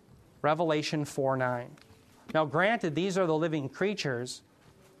 Revelation 4:9. Now, granted, these are the living creatures,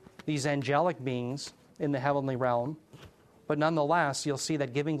 these angelic beings in the heavenly realm, but nonetheless, you'll see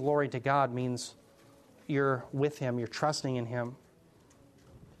that giving glory to God means you're with Him, you're trusting in Him.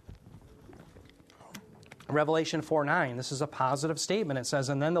 Revelation 4:9, this is a positive statement. It says,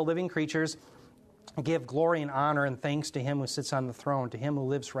 "And then the living creatures give glory and honor and thanks to Him who sits on the throne, to Him who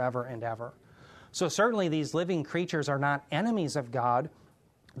lives forever and ever." So certainly these living creatures are not enemies of God.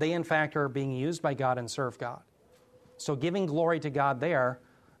 They, in fact, are being used by God and serve God. So giving glory to God there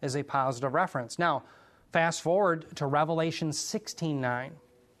is a positive reference. Now, fast forward to Revelation 16:9.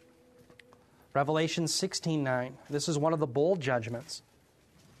 Revelation 16:9. This is one of the bold judgments.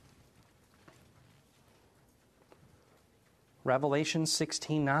 Revelation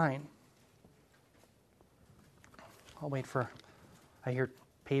 16:9. I'll wait for, I hear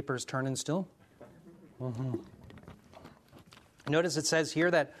papers turning still. Notice it says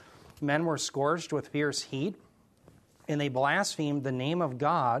here that men were scorched with fierce heat, and they blasphemed the name of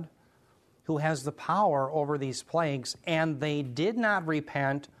God, who has the power over these plagues, and they did not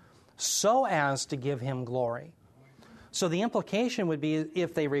repent so as to give Him glory. So the implication would be,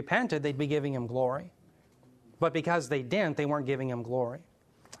 if they repented, they'd be giving Him glory. But because they didn't, they weren't giving Him glory.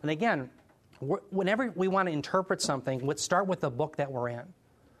 And again, whenever we want to interpret something, let's start with the book that we're in.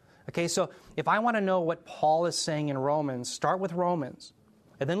 Okay, so if I want to know what Paul is saying in Romans, start with Romans,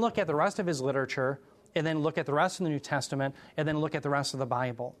 and then look at the rest of his literature, and then look at the rest of the New Testament, and then look at the rest of the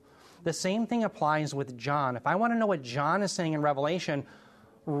Bible. The same thing applies with John. If I want to know what John is saying in Revelation,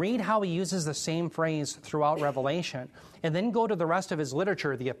 read how he uses the same phrase throughout Revelation, and then go to the rest of his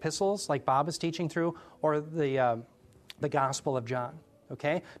literature, the epistles, like Bob is teaching through, or the Gospel of John.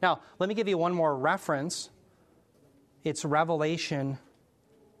 Okay? Now, let me give you one more reference. It's Revelation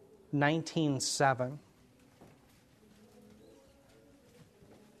 19:7.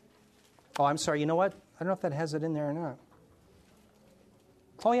 Oh, I'm sorry. You know what? I don't know if that has it in there or not.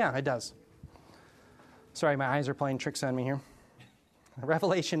 Oh, yeah, it does. Sorry, my eyes are playing tricks on me here.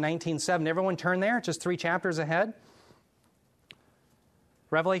 Revelation 19:7. Everyone turn there, just 3 chapters ahead.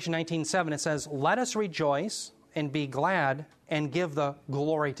 Revelation 19:7, it says, "Let us rejoice and be glad and give the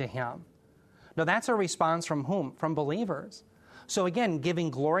glory to Him." Now, that's a response from whom? From believers. So again, giving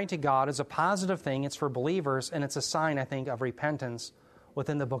glory to God is a positive thing. It's for believers, and it's a sign, I think, of repentance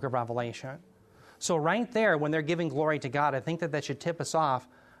within the book of Revelation. So right there, when they're giving glory to God, I think that should tip us off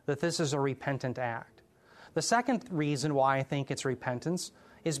that this is a repentant act. The second reason why I think it's repentance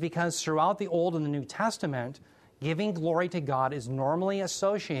is because throughout the Old and the New Testament, giving glory to God is normally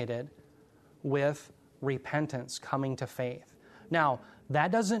associated with repentance, coming to faith. Now,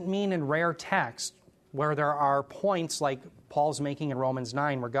 that doesn't mean in rare texts where there are points like Paul's making in Romans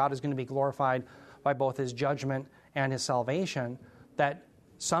 9, where God is going to be glorified by both His judgment and His salvation, that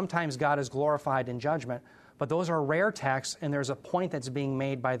sometimes God is glorified in judgment. But those are rare texts, and there's a point that's being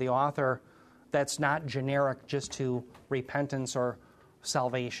made by the author that's not generic just to repentance or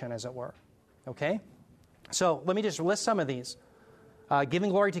salvation, as it were. Okay? So let me just list some of these. Giving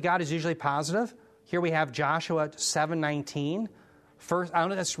glory to God is usually positive. Here we have Joshua 7:19. First, I'm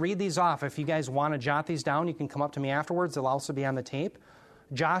going to just read these off. If you guys want to jot these down, you can come up to me afterwards. They'll also be on the tape.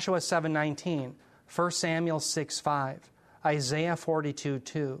 Joshua 7:19, 1 Samuel 6:5, Isaiah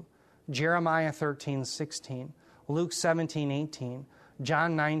 42:2, Jeremiah 13:16, Luke 17:18,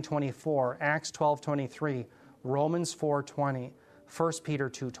 John 9:24, Acts 12:23, Romans 4:20, 1 Peter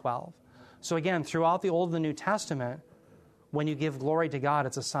 2:12. So again, throughout the Old and the New Testament, when you give glory to God,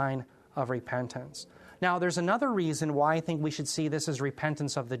 it's a sign of repentance. Now, there's another reason why I think we should see this as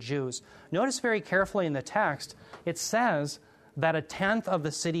repentance of the Jews. Notice very carefully in the text, it says that 1/10 of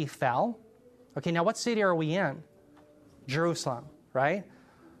the city fell. Okay, now what city are we in? Jerusalem, right?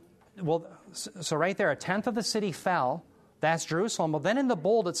 Well, so right there, 1/10 of the city fell, That's Jerusalem. But then in the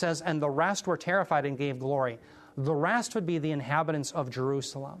bold it says, and the rest were terrified and gave glory. The rest would be the inhabitants of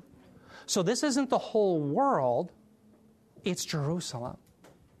Jerusalem. So this isn't the whole world, it's Jerusalem.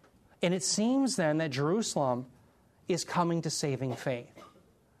 And it seems then that Jerusalem is coming to saving faith.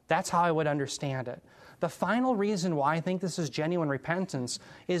 That's how I would understand it. The final reason why I think this is genuine repentance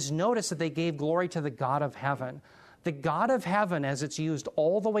is notice that they gave glory to the God of heaven. The God of heaven, as it's used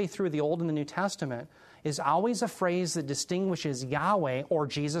all the way through the Old and the New Testament, is always a phrase that distinguishes Yahweh, or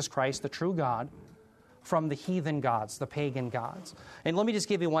Jesus Christ, the true God, from the heathen gods, the pagan gods. And let me just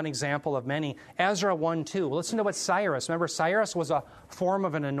give you one example of many. Ezra 1:2. Listen to what Cyrus. Remember, Cyrus was a form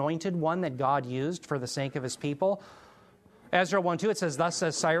of an anointed one that God used for the sake of his people. Ezra 1:2, it says, thus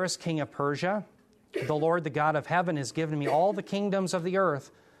says Cyrus, king of Persia, the Lord, the God of heaven, has given me all the kingdoms of the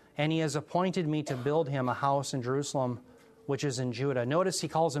earth, and he has appointed me to build him a house in Jerusalem, which is in Judah. Notice he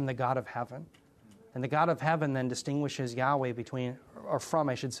calls him the God of heaven. And the God of heaven then distinguishes Yahweh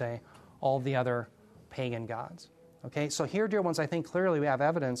from, all the other pagan gods. Okay, so here, dear ones, I think clearly we have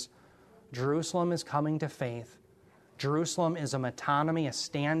evidence. Jerusalem is coming to faith. Jerusalem is a metonymy, a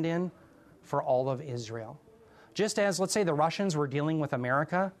stand-in for all of Israel. Just as, let's say, the Russians were dealing with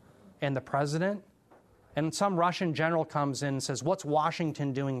America and the president, and some Russian general comes in and says, what's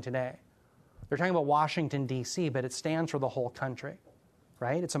Washington doing today? They're talking about Washington, D.C., but it stands for the whole country,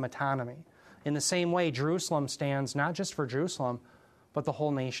 right? It's a metonymy. In the same way, Jerusalem stands not just for Jerusalem, but the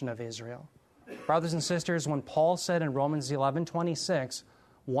whole nation of Israel. Brothers and sisters, when Paul said in Romans 11:26,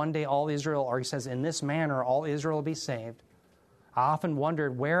 one day all Israel, or he says, in this manner all Israel will be saved, I often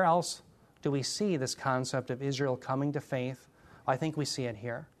wondered, where else do we see this concept of Israel coming to faith? I think we see it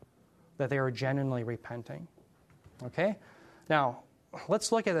here, that they are genuinely repenting. Okay? Now,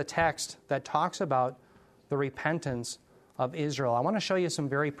 let's look at a text that talks about the repentance of Israel. I want to show you some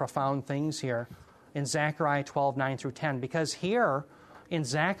very profound things here in Zechariah 12:9 through 10, because here in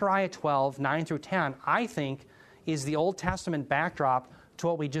Zechariah 12:9 through 10, I think is the Old Testament backdrop to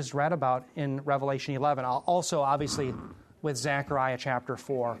what we just read about in Revelation 11. Also, obviously, with Zechariah chapter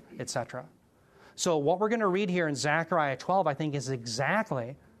 4, etc. So what we're going to read here in Zechariah 12, I think, is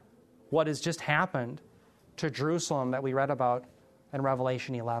exactly what has just happened to Jerusalem that we read about in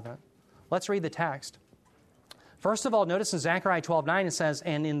Revelation 11. Let's read the text. First of all, notice in Zechariah 12:9 it says,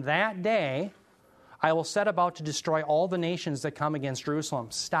 and in that day I will set about to destroy all the nations that come against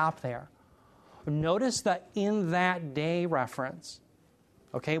Jerusalem. Stop there. Notice the in that day reference.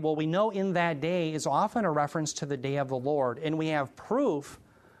 Okay, well, we know in that day is often a reference to the day of the Lord, and we have proof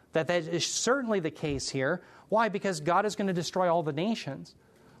that that is certainly the case here. Why? Because God is going to destroy all the nations.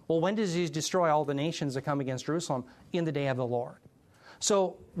 Well, when does he destroy all the nations that come against Jerusalem? In the day of the Lord.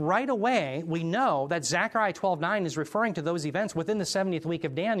 So right away, we know that Zechariah 12:9 is referring to those events within the 70th week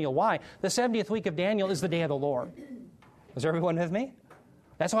of Daniel. Why? The 70th week of Daniel is the day of the Lord. Is everyone with me?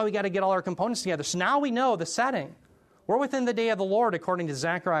 That's why we got to get all our components together. So now we know the setting. We're within the day of the Lord according to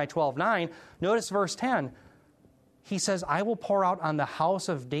Zechariah 12:9. Notice verse 10. He says, I will pour out on the house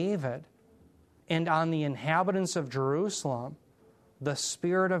of David and on the inhabitants of Jerusalem the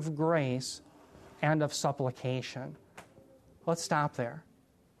spirit of grace and of supplication. Let's stop there.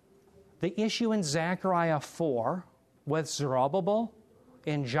 The issue in Zechariah 4 with Zerubbabel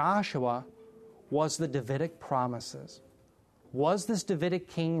and Joshua was the Davidic promises. Was this Davidic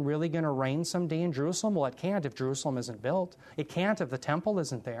king really going to reign someday in Jerusalem? Well, it can't if Jerusalem isn't built. It can't if the temple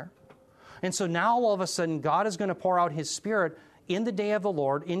isn't there. And so now all of a sudden God is going to pour out his spirit in the day of the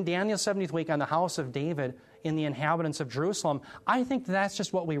Lord, in Daniel's 70th week, on the house of David, in the inhabitants of Jerusalem. I think that's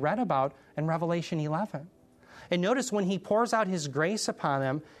just what we read about in Revelation 11. And notice when he pours out his grace upon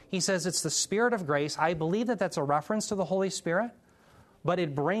them, he says it's the Spirit of grace. I believe that that's a reference to the Holy Spirit, but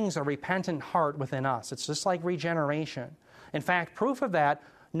it brings a repentant heart within us. It's just like regeneration. In fact, proof of that,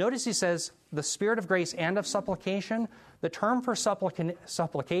 notice he says the Spirit of grace and of supplication. The term for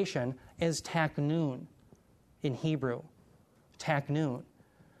supplication is taknoon in Hebrew. Taknoon.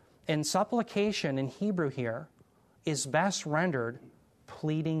 And supplication in Hebrew here is best rendered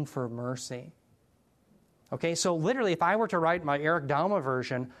pleading for mercy. Okay, so literally, if I were to write my Eric Dauma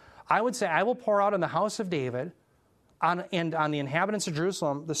version, I would say, I will pour out on the house of David and on the inhabitants of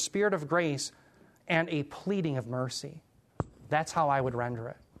Jerusalem the spirit of grace and a pleading of mercy. That's how I would render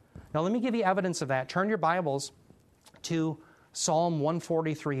it. Now, let me give you evidence of that. Turn your Bibles to Psalm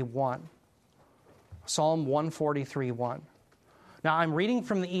 143:1. Psalm 143:1. Now, I'm reading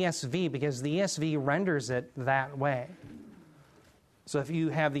from the ESV because the ESV renders it that way. So if you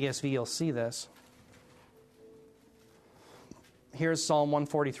have the ESV, you'll see this. Here's Psalm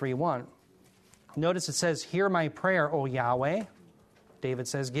 143:1. Notice it says, hear my prayer, O Yahweh. David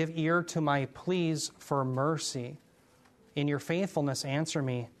says, give ear to my pleas for mercy. In your faithfulness, answer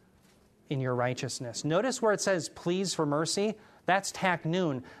me in your righteousness. Notice where it says, please for mercy. That's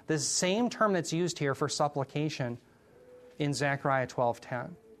taknun, the same term that's used here for supplication in Zechariah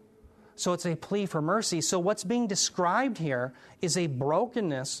 12:10. So it's a plea for mercy. So what's being described here is a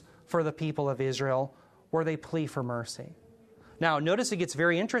brokenness for the people of Israel where they plea for mercy. Now, notice it gets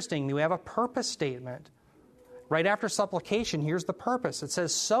very interesting. We have a purpose statement. Right after supplication, here's the purpose. It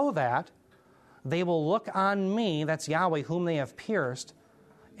says, so that they will look on me, that's Yahweh, whom they have pierced,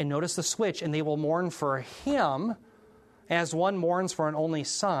 and notice the switch, and they will mourn for him as one mourns for an only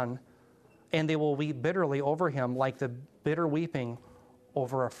son, and they will weep bitterly over him like the bitter weeping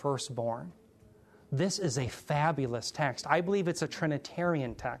over a firstborn. This is a fabulous text. I believe it's a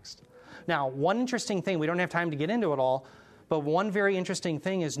Trinitarian text. Now, one interesting thing, we don't have time to get into it all, but one very interesting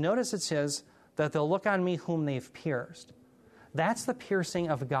thing is notice it says that they'll look on me whom they've pierced. That's the piercing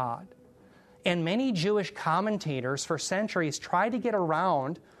of God. And many Jewish commentators for centuries tried to get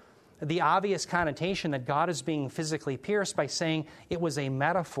around the obvious connotation that God is being physically pierced by saying it was a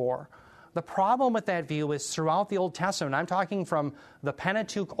metaphor. The problem with that view is throughout the Old Testament, I'm talking from the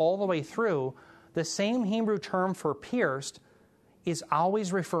Pentateuch all the way through, the same Hebrew term for pierced is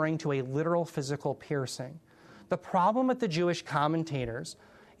always referring to a literal physical piercing. The problem with the Jewish commentators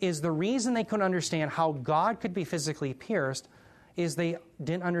is the reason they couldn't understand how God could be physically pierced is they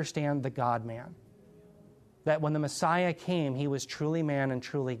didn't understand the God-man. That when the Messiah came, he was truly man and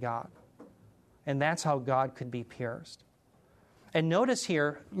truly God. And that's how God could be pierced. And notice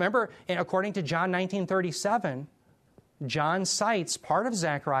here, remember, according to John 19:37, John cites part of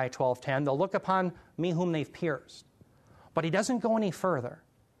Zechariah 12:10, they'll look upon me whom they've pierced. But he doesn't go any further.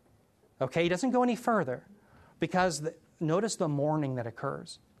 Okay, he doesn't go any further because notice the mourning that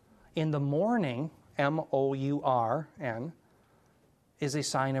occurs. In the mourning, M-O-U-R-N, is a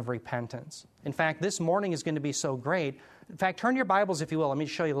sign of repentance. In fact, this mourning is going to be so great. In fact, turn your Bibles, if you will. Let me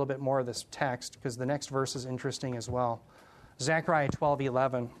show you a little bit more of this text because the next verse is interesting as well. Zechariah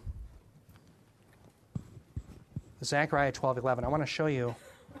 12:11. Zechariah 12:11. I want to show you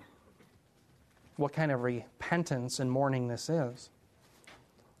what kind of repentance and mourning this is.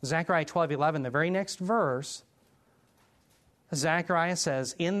 Zechariah 12:11, the very next verse, Zechariah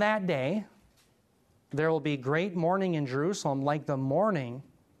says, in that day there will be great mourning in Jerusalem like the mourning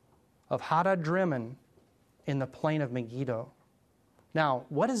of Hadad-Rimmon in the plain of Megiddo. Now,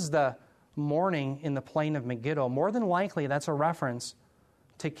 what is the mourning in the plain of Megiddo? More than likely, that's a reference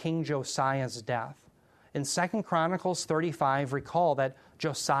to King Josiah's death. In 2 Chronicles 35, recall that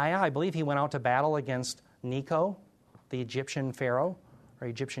Josiah, I believe he went out to battle against Necho, the Egyptian pharaoh or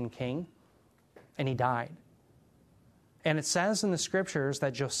Egyptian king, and he died. And it says in the scriptures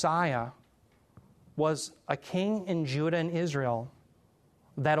that Josiah was a king in Judah and Israel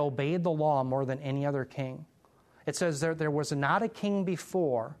that obeyed the law more than any other king. It says there was not a king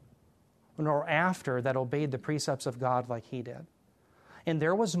before nor after that obeyed the precepts of God like he did. And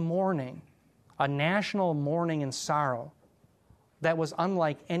there was mourning, a national mourning and sorrow that was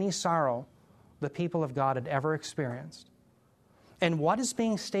unlike any sorrow the people of God had ever experienced. And what is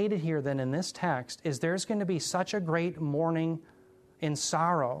being stated here then in this text is there's going to be such a great mourning and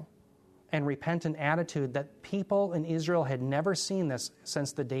sorrow and repentant attitude that people in Israel had never seen this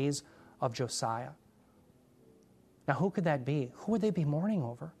since the days of Josiah. Now, who could that be? Who would they be mourning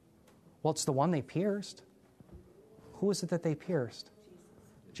over? Well, it's the one they pierced. Who is it that they pierced?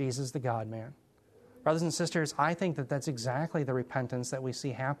 Jesus, the God-man. Brothers and sisters, I think that that's exactly the repentance that we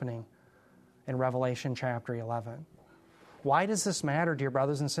see happening in Revelation chapter 11. Why does this matter, dear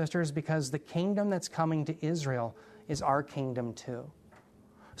brothers and sisters? Because the kingdom that's coming to Israel is our kingdom too.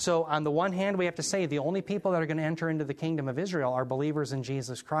 So on the one hand, we have to say the only people that are going to enter into the kingdom of Israel are believers in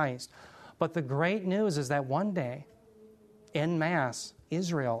Jesus Christ. But the great news is that one day, en masse,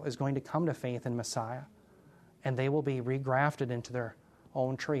 Israel is going to come to faith in Messiah, and they will be regrafted into their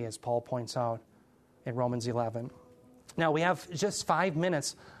own tree, as Paul points out in Romans 11. Now, we have just 5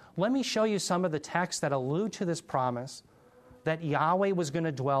 minutes. Let me show you some of the texts that allude to this promise that Yahweh was going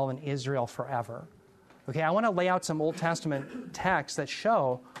to dwell in Israel forever. Okay, I want to lay out some Old Testament texts that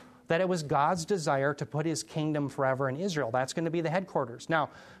show that it was God's desire to put his kingdom forever in Israel. That's going to be the headquarters. Now,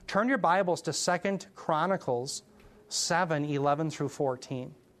 turn your Bibles to 2 Chronicles 7:11 through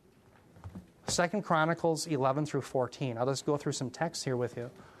 14. 2 Chronicles 11 through 14. I'll just go through some texts here with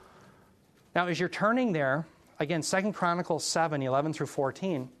you. Now, as you're turning there, again, 2 Chronicles 7:11 through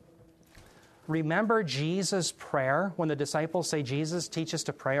 14, remember Jesus' prayer when the disciples say, Jesus, teach us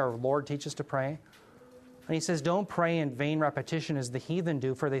to pray, or Lord, teach us to pray. And he says, don't pray in vain repetition as the heathen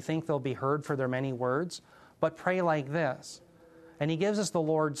do, for they think they'll be heard for their many words, but pray like this. And he gives us the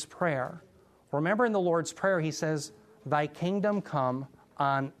Lord's Prayer. Remember in the Lord's Prayer, he says thy kingdom come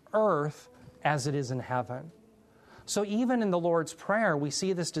on earth as it is in heaven. So even in the Lord's Prayer, we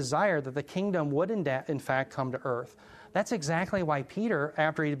see this desire that the kingdom would in fact come to earth. That's exactly why Peter,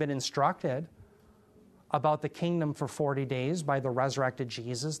 after he'd been instructed about the kingdom for 40 days by the resurrected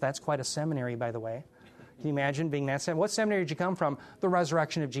Jesus, that's quite a seminary, by the way. Can you imagine being that seminary? What seminary did you come from? The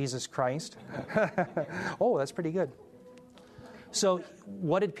resurrection of Jesus Christ. Oh, that's pretty good. So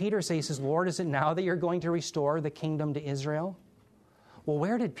what did Peter say? He says, Lord, is it now that you're going to restore the kingdom to Israel? Well,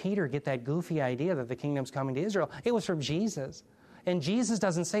 where did Peter get that goofy idea that the kingdom's coming to Israel? It was from Jesus. And Jesus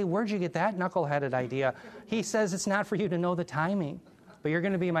doesn't say, where'd you get that knuckleheaded idea? He says it's not for you to know the timing, but you're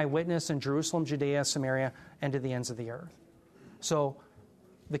going to be my witness in Jerusalem, Judea, Samaria, and to the ends of the earth. So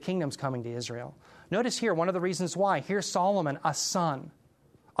the kingdom's coming to Israel. Notice here, one of the reasons why. Here's Solomon, a son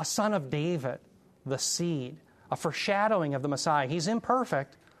of David, the seed, a foreshadowing of the Messiah. He's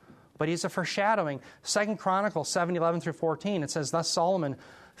imperfect, but he's a foreshadowing. 2 Chronicles 7:11 through 14, it says, Thus Solomon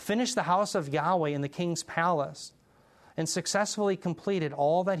finished the house of Yahweh in the king's palace and successfully completed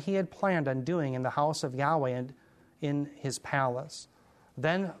all that he had planned on doing in the house of Yahweh and in his palace.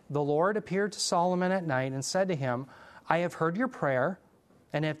 Then the Lord appeared to Solomon at night and said to him, I have heard your prayer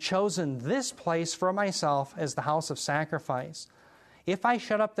and have chosen this place for myself as the house of sacrifice. If I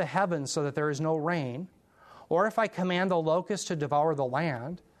shut up the heavens so that there is no rain, or if I command the locusts to devour the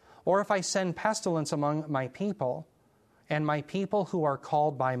land, or if I send pestilence among my people, and my people who are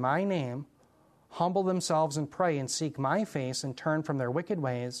called by my name humble themselves and pray and seek my face and turn from their wicked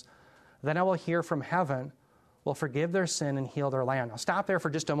ways, then I will hear from heaven, will forgive their sin and heal their land. Now stop there for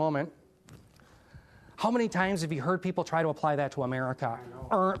just a moment. How many times have you heard people try to apply that to America?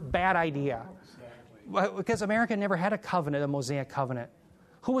 Bad idea. Exactly. Because America never had a covenant, a Mosaic covenant.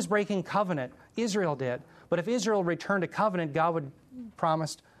 Who was breaking covenant? Israel did. But if Israel returned to covenant, God would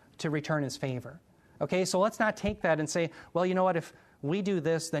promise to return his favor. Okay, so let's not take that and say, well, you know what, if we do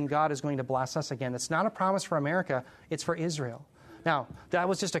this, then God is going to bless us again. It's not a promise for America, it's for Israel. Now, that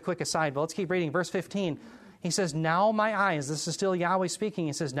was just a quick aside, but let's keep reading. Verse 15, he says, now my eyes, this is still Yahweh speaking,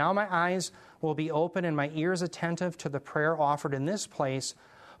 he says, now my eyes will be open and my ears attentive to the prayer offered in this place,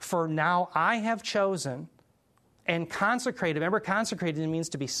 for now I have chosen and consecrated. Remember, consecrated means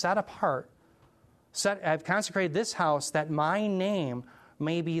to be set apart. I've consecrated this house that my name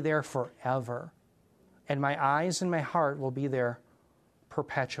may be there forever, and my eyes and my heart will be there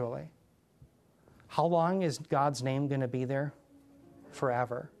perpetually. How long is God's name going to be there?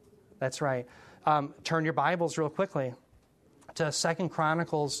 Forever. That's right. Turn your Bibles real quickly to 2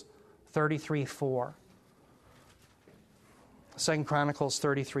 Chronicles 33:4. 2 Chronicles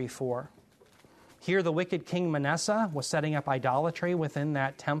 33:4. Here the wicked king Manasseh was setting up idolatry within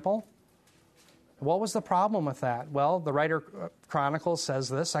that temple. What was the problem with that? Well, the writer Chronicles says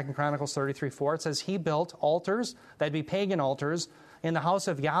this, 2 Chronicles 33:4. It says, he built altars, that'd be pagan altars, in the house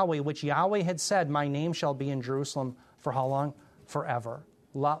of Yahweh, which Yahweh had said, my name shall be in Jerusalem for how long? Forever.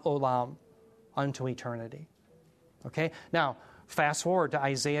 La olam, unto eternity. Okay? Now, fast forward to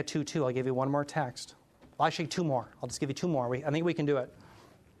Isaiah 2:2. I'll give you one more text. Well, actually, two more. I'll just give you two more. I think we can do it.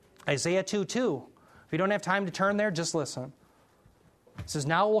 Isaiah 2:2. If you don't have time to turn there, just listen. It says,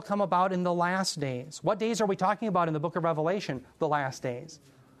 now it will come about in the last days. What days are we talking about in the book of Revelation? The last days.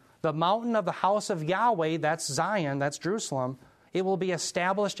 The mountain of the house of Yahweh, that's Zion, that's Jerusalem, it will be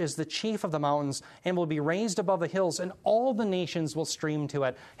established as the chief of the mountains and will be raised above the hills, and all the nations will stream to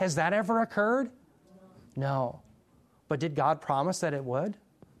it. Has that ever occurred? No. But did God promise that it would?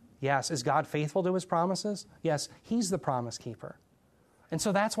 Yes. Is God faithful to his promises? Yes. He's the promise keeper. And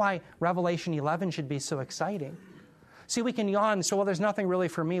so that's why Revelation 11 should be so exciting. See, we can yawn and say, well, there's nothing really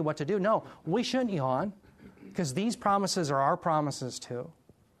for me what to do. No, we shouldn't yawn, because these promises are our promises too.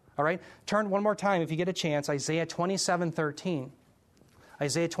 All right? Turn one more time, if you get a chance, Isaiah 27:13.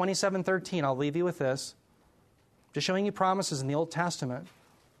 Isaiah 27:13, I'll leave you with this. Just showing you promises in the Old Testament.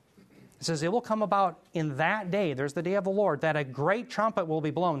 It says, it will come about in that day, there's the day of the Lord, that a great trumpet will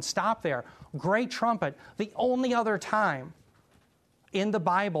be blown. Stop there. Great trumpet. The only other time in the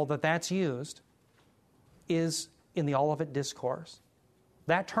Bible that that's used is in the Olivet Discourse.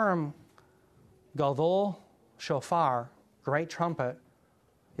 That term, gadol shofar, great trumpet,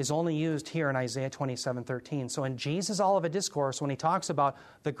 is only used here in Isaiah 27:13. So in Jesus' Olivet Discourse, when he talks about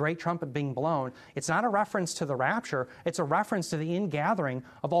the great trumpet being blown, it's not a reference to the rapture, it's a reference to the ingathering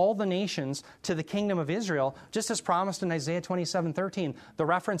of all the nations to the kingdom of Israel, just as promised in Isaiah 27:13. The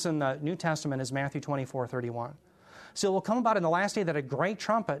reference in the New Testament is Matthew 24:31. So it will come about in the last day that a great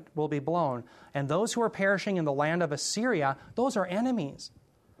trumpet will be blown, and those who are perishing in the land of Assyria, those are enemies.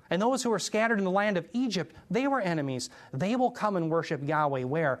 And those who are scattered in the land of Egypt, they were enemies. They will come and worship Yahweh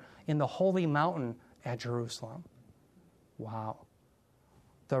where? In the holy mountain at Jerusalem. Wow.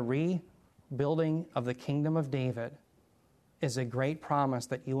 The rebuilding of the kingdom of David is a great promise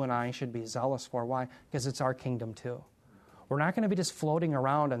that you and I should be zealous for. Why? Because it's our kingdom too. We're not going to be just floating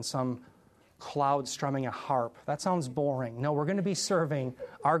around on some cloud strumming a harp. That sounds boring. No, we're going to be serving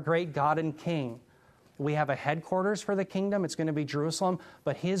our great God and King. We have a headquarters for the kingdom. It's going to be Jerusalem,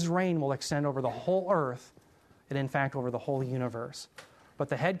 but His reign will extend over the whole earth and, in fact, over the whole universe. But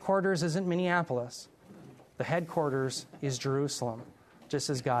the headquarters isn't Minneapolis. The headquarters is Jerusalem, just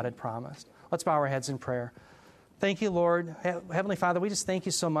as God had promised. Let's bow our heads in prayer. Thank you, Lord. Heavenly Father, we just thank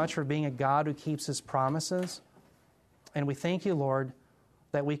you so much for being a God who keeps His promises. And we thank you, Lord,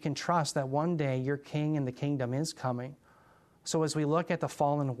 that we can trust that one day your King and the kingdom is coming. So as we look at the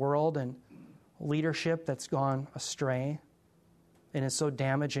fallen world and leadership that's gone astray and is so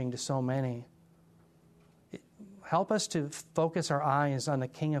damaging to so many, help us to focus our eyes on the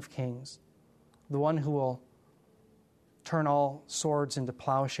King of Kings, the one who will turn all swords into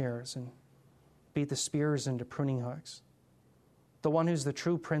plowshares and beat the spears into pruning hooks, the one who's the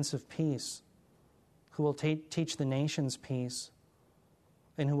true Prince of Peace, who will teach the nations peace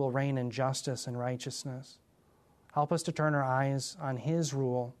and who will reign in justice and righteousness. Help us to turn our eyes on His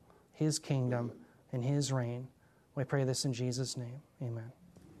rule, His kingdom, and His reign. We pray this in Jesus' name. Amen.